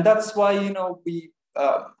 And that's why, you know,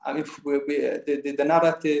 I mean, the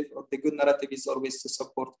narrative, or the good narrative, is always to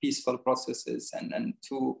support peaceful processes and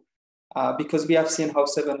to, because we have seen how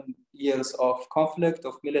 7 years of conflict,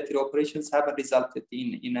 of military operations, haven't resulted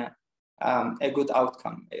in a good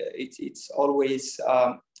outcome. It's always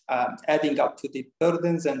adding up to the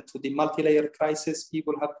burdens and to the multi-layer crisis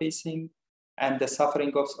people are facing, and the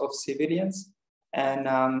suffering of civilians. And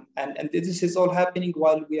this is all happening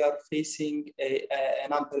while we are facing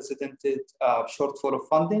an unprecedented shortfall of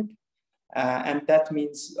funding. And that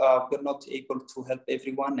means we're not able to help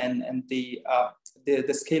everyone. And the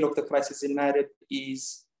scale of the crisis in Marib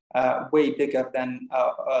is way bigger than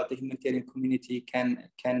the humanitarian community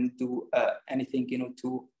can do anything, you know,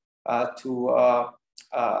 to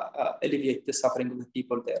alleviate the suffering of the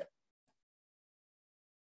people there.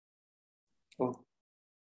 Cool.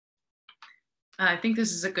 I think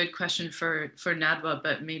this is a good question for Nadwa,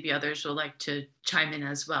 but maybe others will like to chime in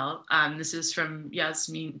as well. This is from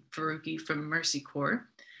Yasmin Faruqi from Mercy Corps.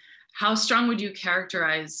 How strong would you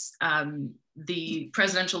characterize the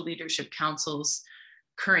Presidential Leadership Council's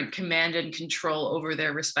current command and control over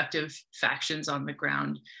their respective factions on the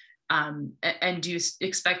ground? And do you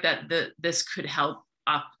expect that this could help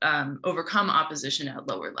overcome opposition at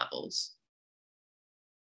lower levels?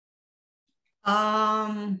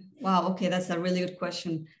 Wow, okay, that's a really good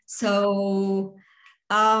question. So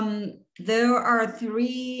there are four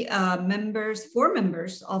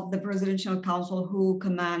members of the Presidential Council who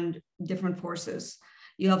command different forces.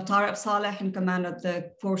 You have Tarek Saleh in command of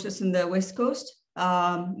the forces in the West Coast,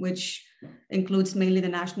 which includes mainly the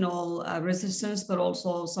national resistance, but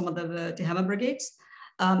also some of the Tihama brigades.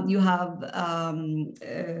 You have Al-Mahrami,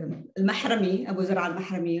 Abu Zar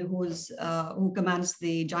al-Mahrami, who commands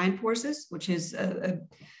the giant forces, which is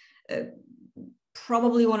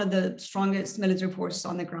probably one of the strongest military forces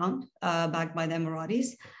on the ground, backed by the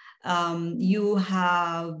Emiratis. You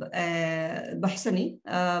have Bahsani,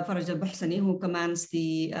 Faraj al-Bahsani, who commands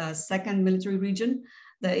the second military region,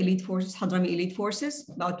 the elite forces, Hadrami elite forces,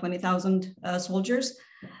 about 20,000 soldiers.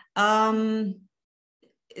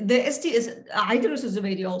 The ST is Aidarus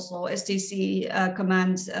Zubaydi also. STC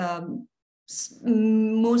commands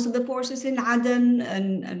most of the forces in Aden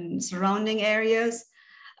and surrounding areas.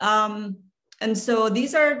 And so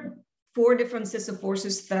these are 4 different sets of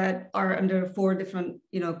forces that are under 4 different,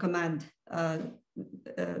 command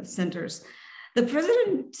centers. The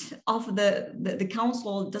president of the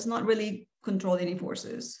council does not really control any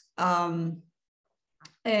forces.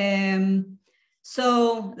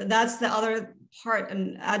 So that's the other part,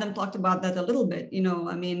 and Adam talked about that a little bit.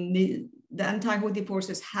 I mean, the anti-Houthi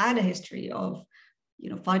forces had a history of,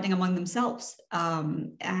 fighting among themselves,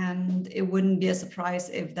 and it wouldn't be a surprise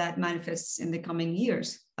if that manifests in the coming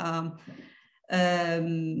years. I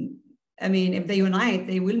mean, if they unite,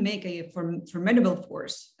 they will make a formidable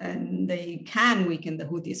force, and they can weaken the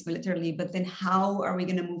Houthis militarily. But then, how are we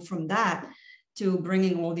going to move from that to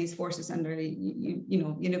bringing all these forces under a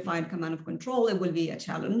unified command of control? It will be a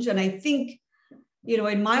challenge, and I think,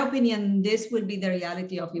 in my opinion, this will be the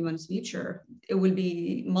reality of Yemen's future. It will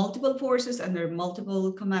be multiple forces under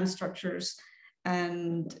multiple command structures,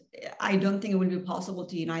 and I don't think it will be possible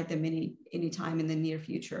to unite them any time in the near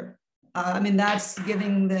future. I mean, that's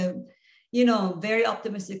giving the, very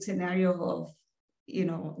optimistic scenario of,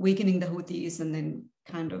 weakening the Houthis and then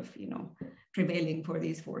kind of, prevailing for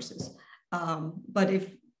these forces. But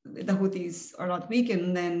if the Houthis are not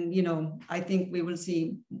weakened, then, I think we will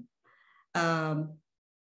see, we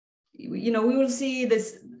will see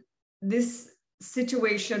this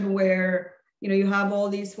situation where, you have all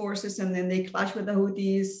these forces and then they clash with the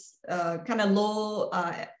Houthis, kind of low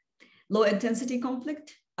intensity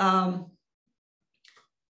conflict.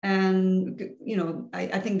 And,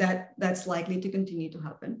 I think that's likely to continue to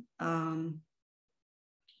happen,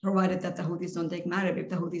 provided that the Houthis don't take Marib. If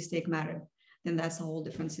the Houthis take Marib, then that's a whole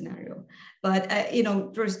different scenario. But,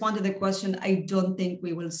 to respond to the question, I don't think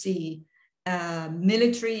we will see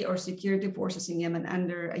military or security forces in Yemen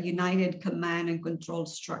under a united command and control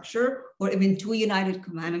structure, or even 2 united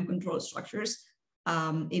command and control structures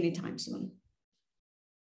anytime soon.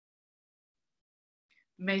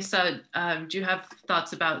 Maysaa, do you have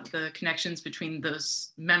thoughts about the connections between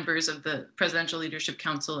those members of the Presidential Leadership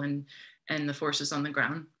Council and the forces on the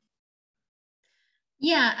ground?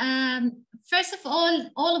 Yeah, first of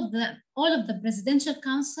all of the Presidential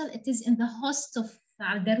Council, it is in the host of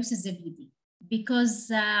Al-Darus al-Zabidi, because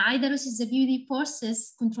Al-Darus al-Zabidi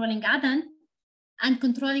forces controlling Aden and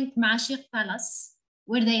controlling Ma'ashiq Palace,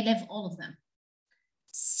 where they live, all of them.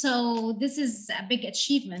 So this is a big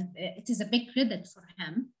achievement. It is a big credit for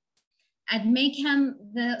him, and make him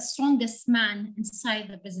the strongest man inside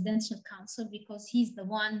the Presidential Council, because he's the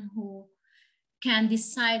one who can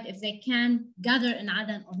decide if they can gather in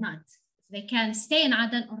Aden or not, if they can stay in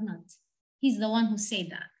Aden or not. He's the one who said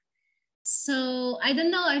that. So I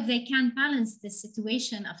don't know if they can balance this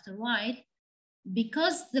situation after a while,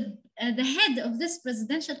 because the head of this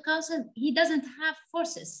Presidential Council, he doesn't have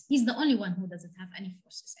forces. He's the only one who doesn't have any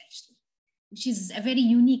forces, actually, which is a very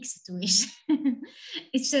unique situation.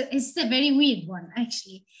 It's a very weird one,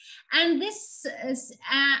 actually. And this is,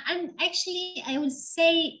 and actually, I will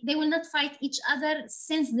say they will not fight each other,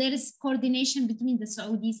 since there is coordination between the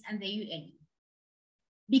Saudis and the UAE,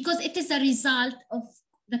 because it is a result of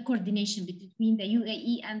the coordination between the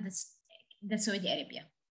UAE and the Saudi Arabia.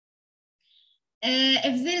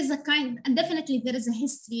 If there is and definitely there is a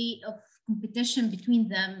history of competition between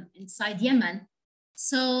them inside Yemen,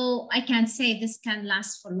 so I can't say this can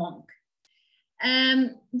last for long.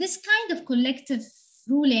 This kind of collective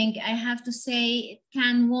ruling, I have to say, it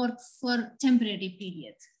can work for temporary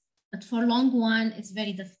period, but for long one, it's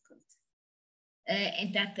very difficult.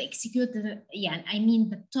 And that the executive,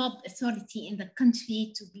 the top authority in the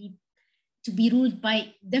country to be ruled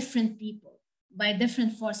by different people, by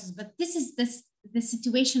different forces. But this is the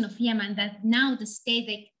situation of Yemen, that now the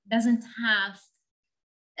state doesn't have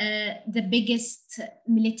the biggest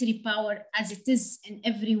military power as it is in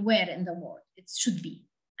everywhere in the world. It should be,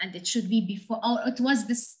 and it should be before, or it was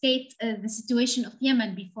the situation of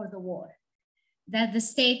Yemen before the war. that the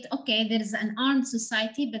state, okay, there is an armed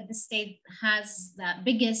society, but the state has the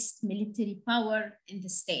biggest military power in the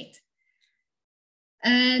state.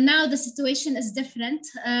 Now the situation is different.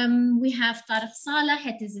 We have Tariq Saleh,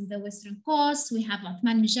 it is in the Western Coast. We have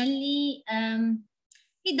Uthman Mujalli.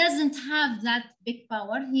 He doesn't have that big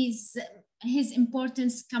power. His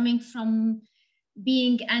importance coming from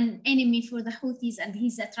being an enemy for the Houthis, and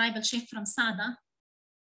he's a tribal sheikh from Sada.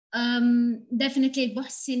 Definitely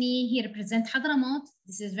Al-Buhsini, he represents Hadramaut.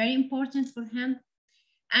 This is very important for him.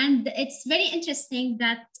 And it's very interesting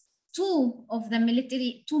that two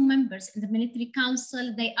members in the military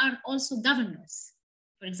council, they are also governors.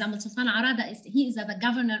 For example, Sultan Arada, he is the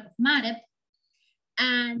governor of Marib,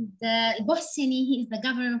 and Al-Buhsini, he is the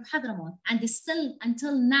governor of Hadramaut. And still,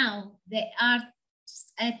 until now, they are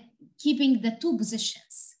keeping the two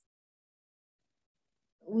positions,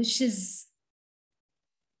 which is,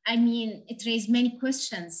 I mean, it raised many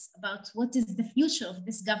questions about what is the future of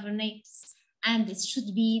this governance, and it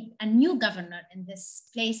should be a new governor in this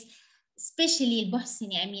place, especially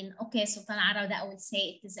Al-Buhsini. I mean, okay, Sultan Arada, I would say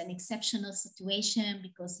it is an exceptional situation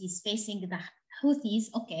because he's facing the Houthis,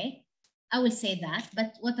 okay, I will say that,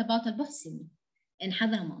 but what about Al-Buhsini in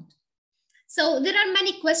Hadramaut? So there are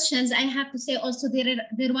many questions. I have to say also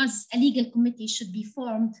there was a legal committee should be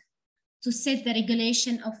formed to set the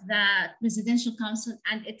regulation of the presidential council,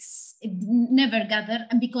 and it never gathered.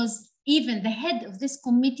 And because even the head of this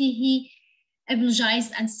committee, he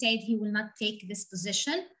apologized and said he will not take this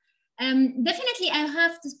position. Definitely, I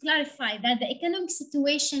have to clarify that the economic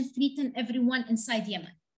situation threatened everyone inside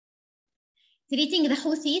Yemen. Treating the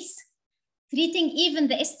Houthis, treating even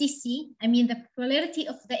the STC. I mean, the popularity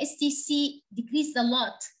of the STC decreased a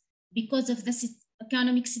lot because of the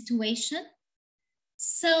economic situation.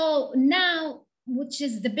 So now, which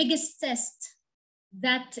is the biggest test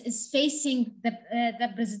that is facing the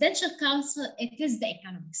presidential council, it is the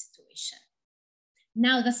economic situation.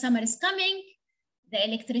 Now the summer is coming, the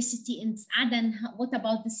electricity in Aden, what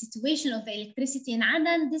about the situation of the electricity in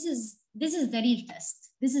Aden? This is the real test.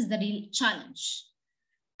 This is the real challenge.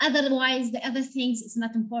 Otherwise, the other things is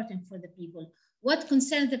not important for the people. What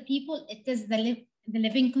concerns the people, it is the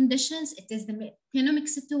living conditions, it is the economic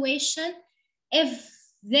situation. If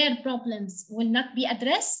their problems will not be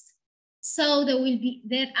addressed, so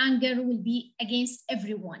their anger will be against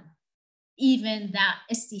everyone, even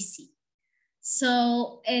the STC.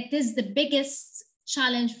 So it is the biggest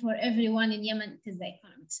challenge for everyone in Yemen, it is the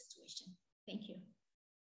economic situation. Thank you.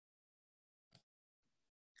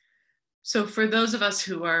 So for those of us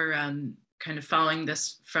who are kind of following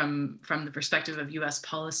this from the perspective of US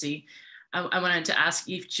policy, I wanted to ask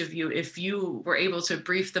each of you if you were able to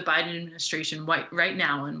brief the Biden administration right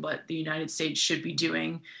now on what the United States should be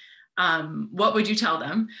doing, what would you tell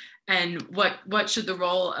them? And what should the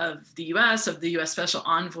role of the US Special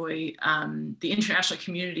Envoy, the international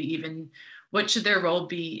community even, what should their role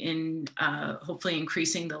be in hopefully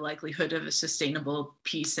increasing the likelihood of a sustainable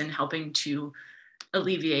peace and helping to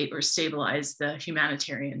alleviate or stabilize the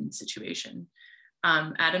humanitarian situation?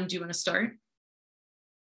 Adam, do you want to start?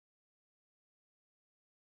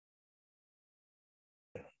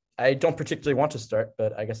 I don't particularly want to start,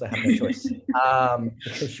 but I guess I have no choice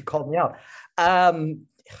because you called me out.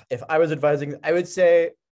 If I was advising, I would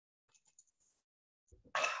say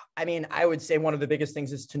one of the biggest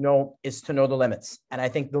things is to know the limits. And I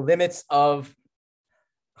think the limits of,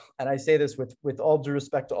 and I say this with all due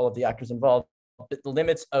respect to all of the actors involved, but the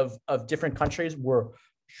limits of different countries were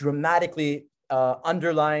dramatically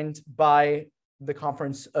underlined by the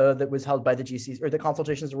conference that was held by the GCC, or the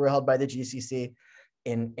consultations that were held by the GCC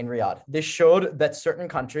in Riyadh. This showed that certain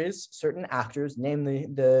countries, certain actors, namely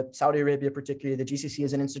the Saudi Arabia, particularly the GCC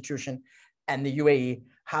as an institution, and the UAE,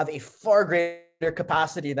 have a far greater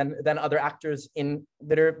capacity than other actors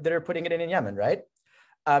that are putting it in Yemen, right?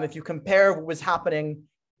 If you compare what was happening,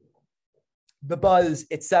 the buzz,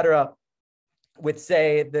 etc., with,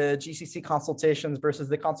 say, the GCC consultations versus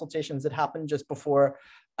the consultations that happened just before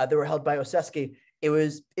they were held by Oseski, it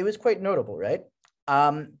was quite notable, right?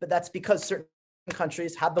 But that's because certain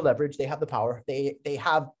countries have the leverage, they have the power, they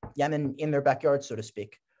have Yemen in their backyard, so to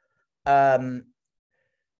speak.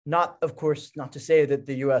 Not to say that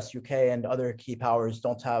the US, UK, and other key powers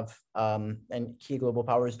don't have, and key global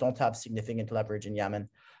powers don't have significant leverage in Yemen,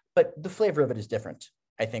 but the flavor of it is different,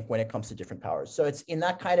 I think, when it comes to different powers. So it's in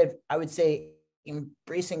that kind of, I would say,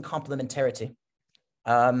 embracing complementarity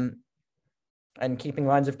and keeping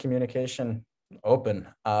lines of communication open.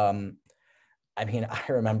 I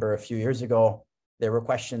remember a few years ago, there were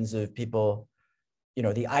questions of people,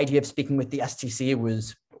 the idea of speaking with the STC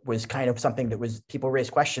was kind of something that people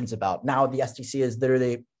raised questions about. Now the STC is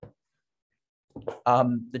literally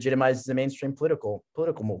legitimizes the mainstream political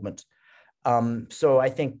movement. So I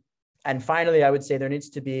think, and finally, I would say there needs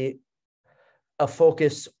to be a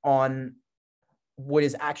focus on what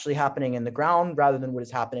is actually happening in the ground rather than what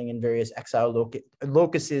is happening in various exile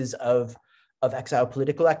locuses of exile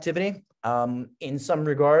political activity. In some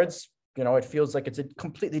regards, it feels like it's a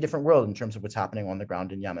completely different world in terms of what's happening on the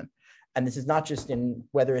ground in Yemen. And this is not just in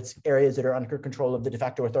whether it's areas that are under control of the de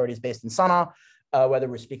facto authorities based in Sana'a, whether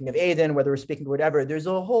we're speaking of Aden, whether we're speaking of whatever, there's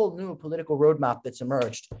a whole new political roadmap that's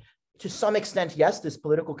emerged. To some extent, yes, this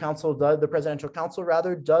political council, the presidential council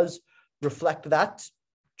rather, does reflect that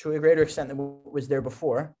to a greater extent than what was there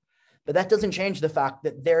before. But that doesn't change the fact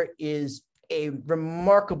that there is a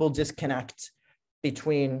remarkable disconnect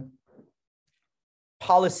between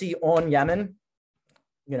policy on Yemen,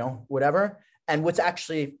 whatever, and what's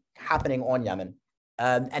actually happening on Yemen.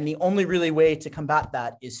 And the only really way to combat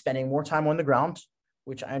that is spending more time on the ground,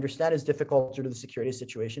 which I understand is difficult due to the security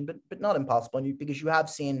situation, but not impossible, because you have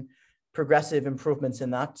seen progressive improvements in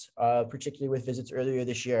that, particularly with visits earlier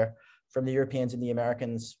this year from the Europeans and the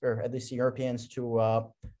Americans, or at least the Europeans to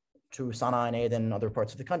Sana'a and Aden and other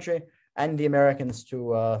parts of the country, and the Americans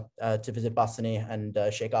to visit Basani and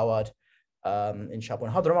Sheikh Awad in Shab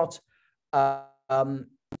and Hadramaut.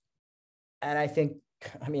 And I think,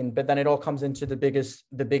 but then it all comes into the biggest,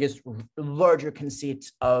 larger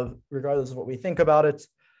conceit of, regardless of what we think about it,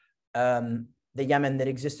 the Yemen that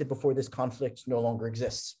existed before this conflict no longer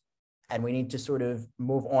exists. And we need to sort of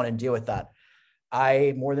move on and deal with that.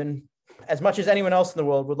 I, as much as anyone else in the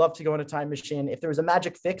world, would love to go in a time machine. If there was a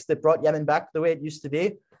magic fix that brought Yemen back the way it used to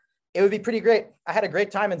be, it would be pretty great. I had a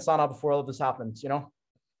great time in Sana'a before all of this happened,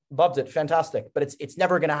 loved it, fantastic, but it's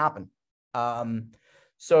never going to happen.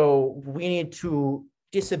 So we need to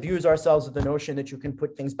disabuse ourselves of the notion that you can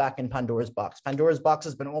put things back in Pandora's box. Pandora's box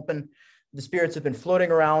has been open. The spirits have been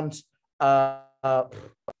floating around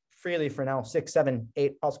freely for now 6, 7,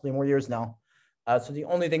 8, possibly more years now. So the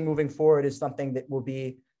only thing moving forward is something that will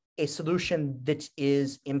be a solution that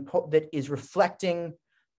is reflecting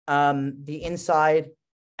the inside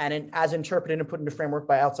and as interpreted and put into framework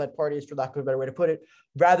by outside parties, for lack of a better way to put it,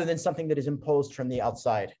 rather than something that is imposed from the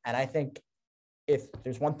outside. And I think if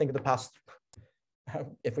there's one thing of the past,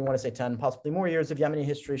 if we want to say 10, possibly more years of Yemeni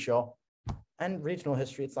history show, and regional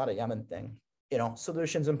history, it's not a Yemen thing.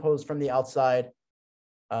 Solutions imposed from the outside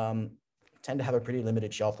tend to have a pretty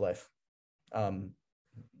limited shelf life.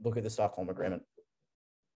 Look at the Stockholm Agreement.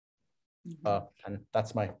 And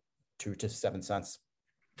that's my 2 to 7 cents.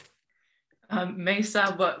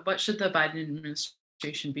 Maysaa, what should the Biden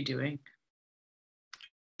administration be doing?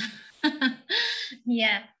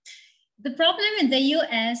 Yeah. The problem in the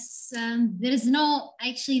US, there is no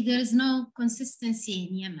consistency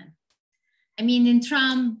in Yemen. In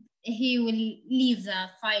Trump, he will leave the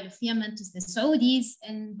file of Yemen to the Saudis,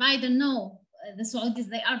 and Biden, no, the Saudis,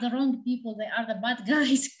 they are the wrong people, they are the bad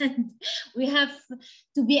guys, and we have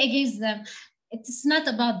to be against them. It's not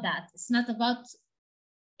about that.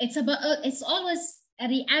 It's always a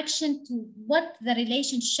reaction to what the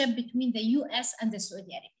relationship between the US and the Saudi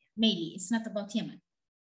Arabia, mainly. It's not about Yemen.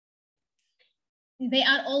 They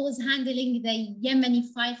are always handling the Yemeni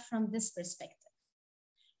file from this perspective.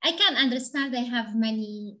 I can understand they have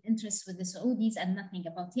many interests with the Saudis and nothing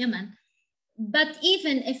about Yemen. But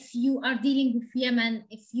even if you are dealing with Yemen,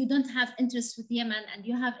 if you don't have interest with Yemen and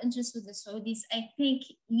you have interest with the Saudis, I think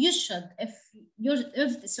you should, if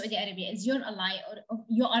the Saudi Arabia is your ally or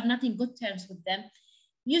you are not in good terms with them,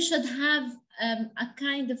 you should have a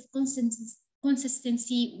kind of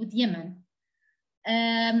consistency with Yemen.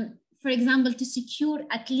 For example, to secure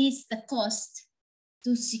at least the cost,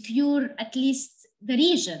 to secure at least the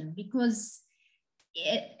region, because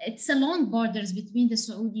it's a long borders between the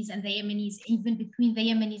Saudis and the Yemenis, even between the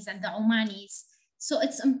Yemenis and the Omanis. So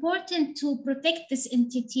it's important to protect this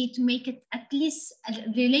entity, to make it at least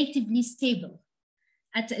relatively stable.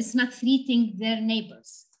 It's not threatening their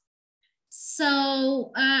neighbors.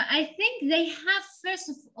 So I think they have, first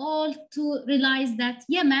of all, to realize that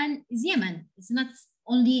Yemen is Yemen. It's not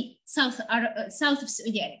only south of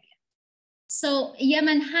Saudi Arabia. So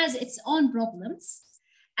Yemen has its own problems,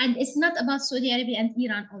 and it's not about Saudi Arabia and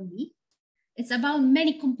Iran only. It's about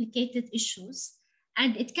many complicated issues,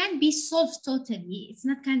 and it can be solved totally. It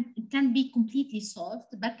can be completely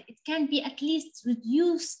solved, but it can be at least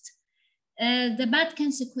reduced the bad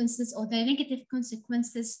consequences or the negative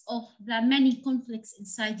consequences of the many conflicts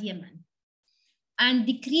inside Yemen, and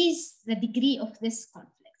decrease the degree of this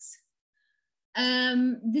conflict.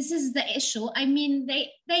 This is the issue. They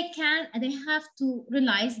have to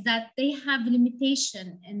realize that they have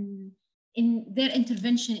limitation in their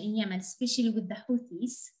intervention in Yemen, especially with the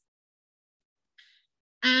Houthis.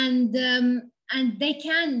 And they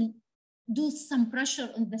can do some pressure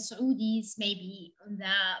on the Saudis, maybe on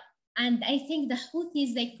the, and I think the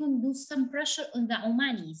Houthis, they can do some pressure on the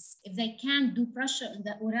Omanis. If they can do pressure on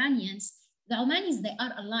the Iranians, the Omanis, they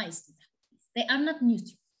are allies to the Houthis. They are not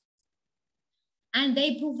neutral. And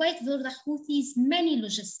they provide for the Houthis many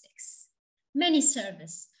logistics, many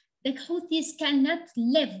service. The Houthis cannot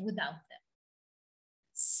live without them.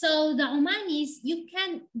 So the Omanis, you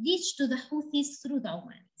can reach to the Houthis through the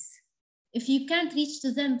Omanis. If you can't reach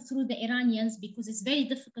to them through the Iranians, because it's very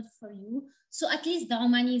difficult for you, so at least the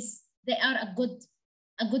Omanis, they are a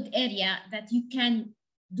good area that you can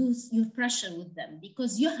do your pressure with them,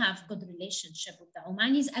 because you have good relationship with the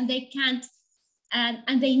Omanis, and they can't,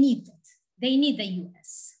 and they need it. They need the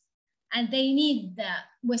US, and they need the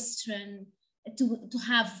Western to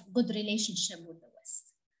have good relationship with the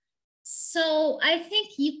West. So I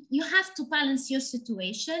think you have to balance your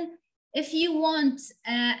situation. If you want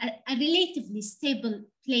a relatively stable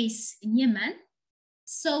place in Yemen,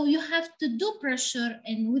 so you have to do pressure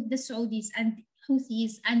and with the Saudis and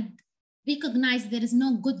Houthis and recognize there is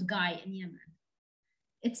no good guy in Yemen.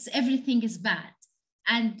 Everything is bad.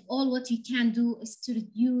 And all what you can do is to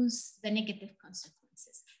reduce the negative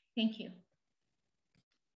consequences. Thank you.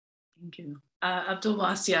 Thank you.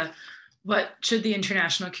 Abdul-Wasia, what should the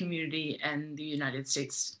international community and the United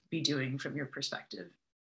States be doing from your perspective?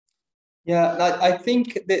 Yeah, I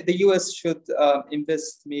think the US should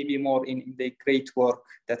invest maybe more in the great work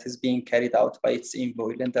that is being carried out by its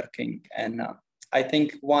envoy, Linda King. And I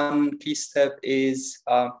think one key step is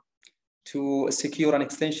to secure an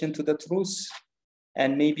extension to the truce,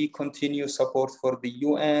 and maybe continue support for the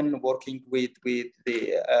UN, working with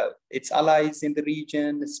its allies in the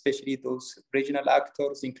region, especially those regional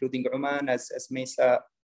actors, including Oman, as Maysaa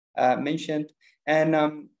mentioned.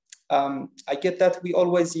 And I get that we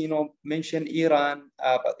always, mention Iran,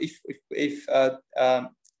 but if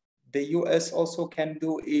the US also can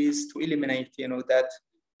do is to eliminate, that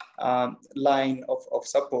line of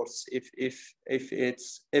supports if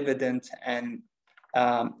it's evident and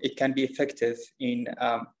it can be effective in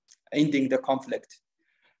ending the conflict.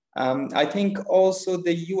 I think also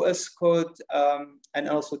the US could, and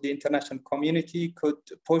also the international community could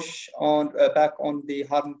push on back on the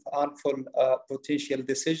harmful potential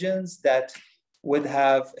decisions that would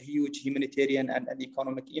have huge humanitarian and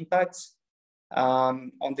economic impacts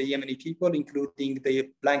on the Yemeni people, including the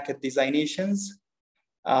blanket designations.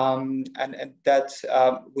 And that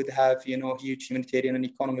would have, huge humanitarian and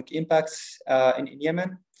economic impacts in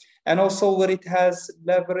Yemen. And also where it has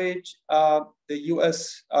leverage, the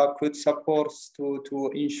US could support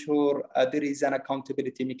to ensure there is an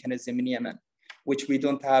accountability mechanism in Yemen, which we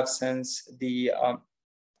don't have since the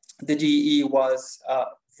GE was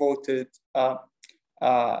voted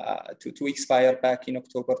to expire back in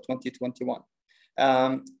October 2021.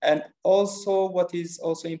 And also what is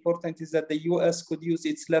also important is that the US could use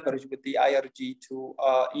its leverage with the IRG to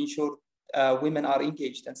ensure women are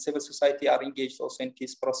engaged and civil society are engaged also in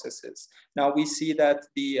peace processes. Now we see that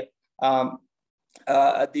the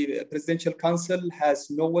Presidential Council has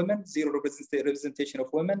no women, zero representation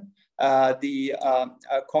of women. The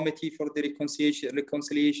Committee for the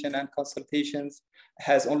Reconciliation and Consultations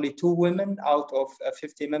has only 2 women out of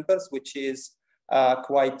 50 members, which is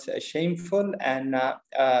quite shameful, and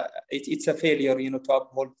it's a failure, to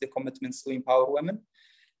uphold the commitments to empower women.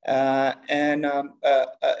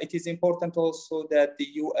 It is important also that the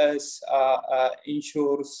US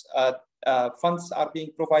ensures funds are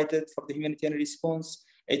being provided for the humanitarian response.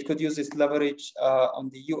 It could use its leverage on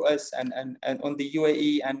the US and on the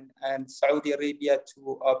UAE and Saudi Arabia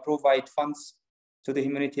to provide funds to the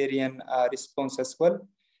humanitarian response as well.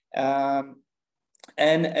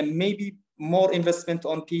 And maybe more investment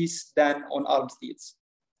on peace than on arms deals.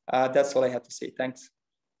 That's all I have to say. Thanks.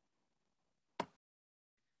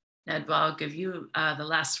 Nadwa, I'll give you the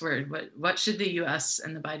last word. What should the US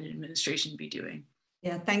and the Biden administration be doing?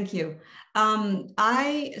 Yeah, thank you.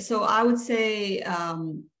 I would say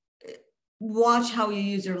watch how you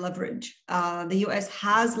use your leverage. The US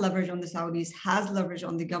has leverage on the Saudis, has leverage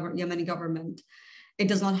on the Yemeni government. It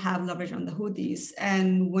does not have leverage on the Houthis.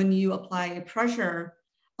 And when you apply pressure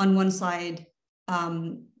on one side,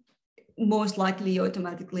 most likely you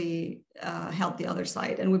automatically help the other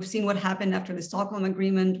side. And we've seen what happened after the Stockholm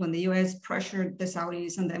Agreement when the US pressured the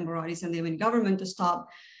Saudis and the Emiratis and the Yemeni government to stop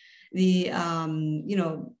the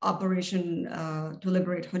operation to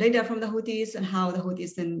liberate Hodeidah from the Houthis, and how the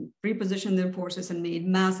Houthis then repositioned their forces and made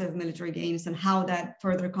massive military gains, and how that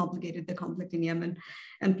further complicated the conflict in Yemen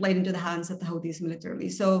and played into the hands of the Houthis militarily.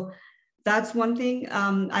 So that's one thing.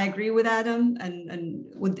 I agree with Adam and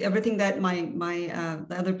with everything that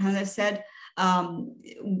the other panelists said.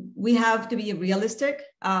 We have to be realistic.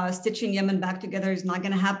 Stitching Yemen back together is not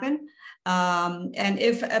going to happen. And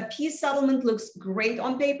if a peace settlement looks great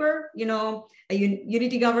on paper, you know, a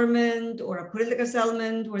unity government or a political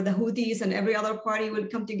settlement where the Houthis and every other party will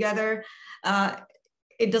come together,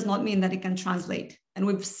 it does not mean that it can translate. And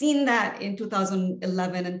we've seen that in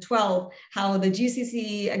 2011 and 12, how the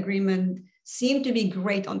GCC agreement seemed to be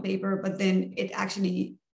great on paper, but then it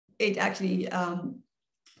actually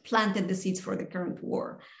planted the seeds for the current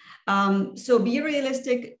war. So be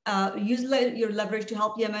realistic, use your leverage to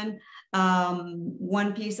help Yemen,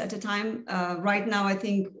 one piece at a time. Right now, I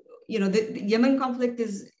think, you know, the Yemen conflict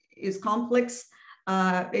is complex.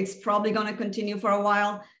 It's probably going to continue for a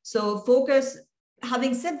while. So focus.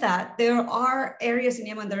 Having said that, there are areas in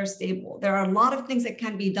Yemen that are stable. There are a lot of things that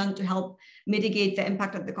can be done to help mitigate the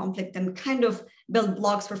impact of the conflict and kind of build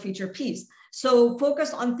blocks for future peace. So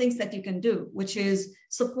focus on things that you can do, which is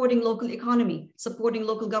supporting local economy, supporting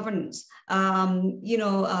local governance,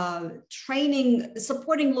 training,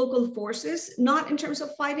 supporting local forces, not in terms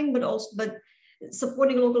of fighting, but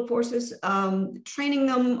supporting local forces, training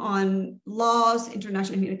them on laws,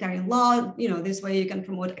 international humanitarian law. You know, this way you can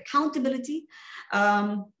promote accountability.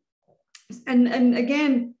 And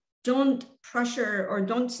again, don't pressure or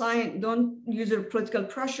don't use your political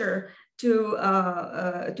pressure to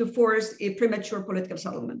force a premature political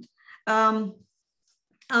settlement.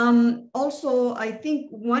 Also, I think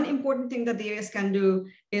one important thing that the US can do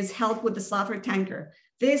is help with the Safar tanker.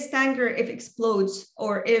 This tanker, if explodes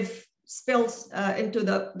or if spills into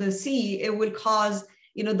the sea, it will cause,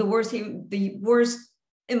 you know, the worst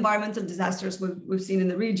environmental disasters we've seen in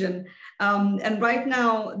the region. And right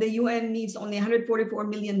now, the UN needs only $144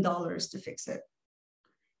 million to fix it.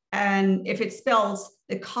 And if it spills,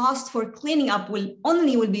 the cost for cleaning up will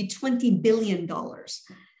be $20 billion.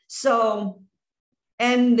 So,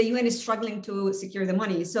 and the UN is struggling to secure the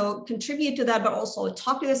money. So contribute to that, but also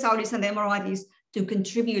talk to the Saudis and the Emiratis to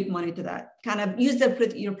contribute money to that. Kind of use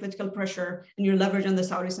your political pressure and your leverage on the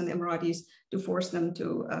Saudis and the Emiratis to force them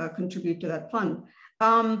to contribute to that fund.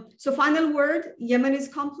 So final word, Yemen is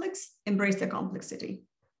complex, embrace the complexity.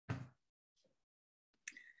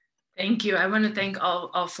 Thank you. I want to thank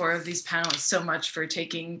all four of these panelists so much for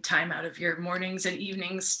taking time out of your mornings and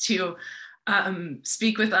evenings to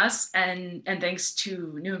speak with us. And thanks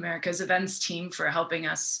to New America's events team for helping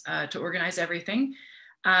us to organize everything.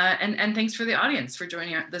 And thanks for the audience for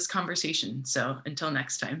joining this conversation. So until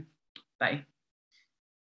next time, bye.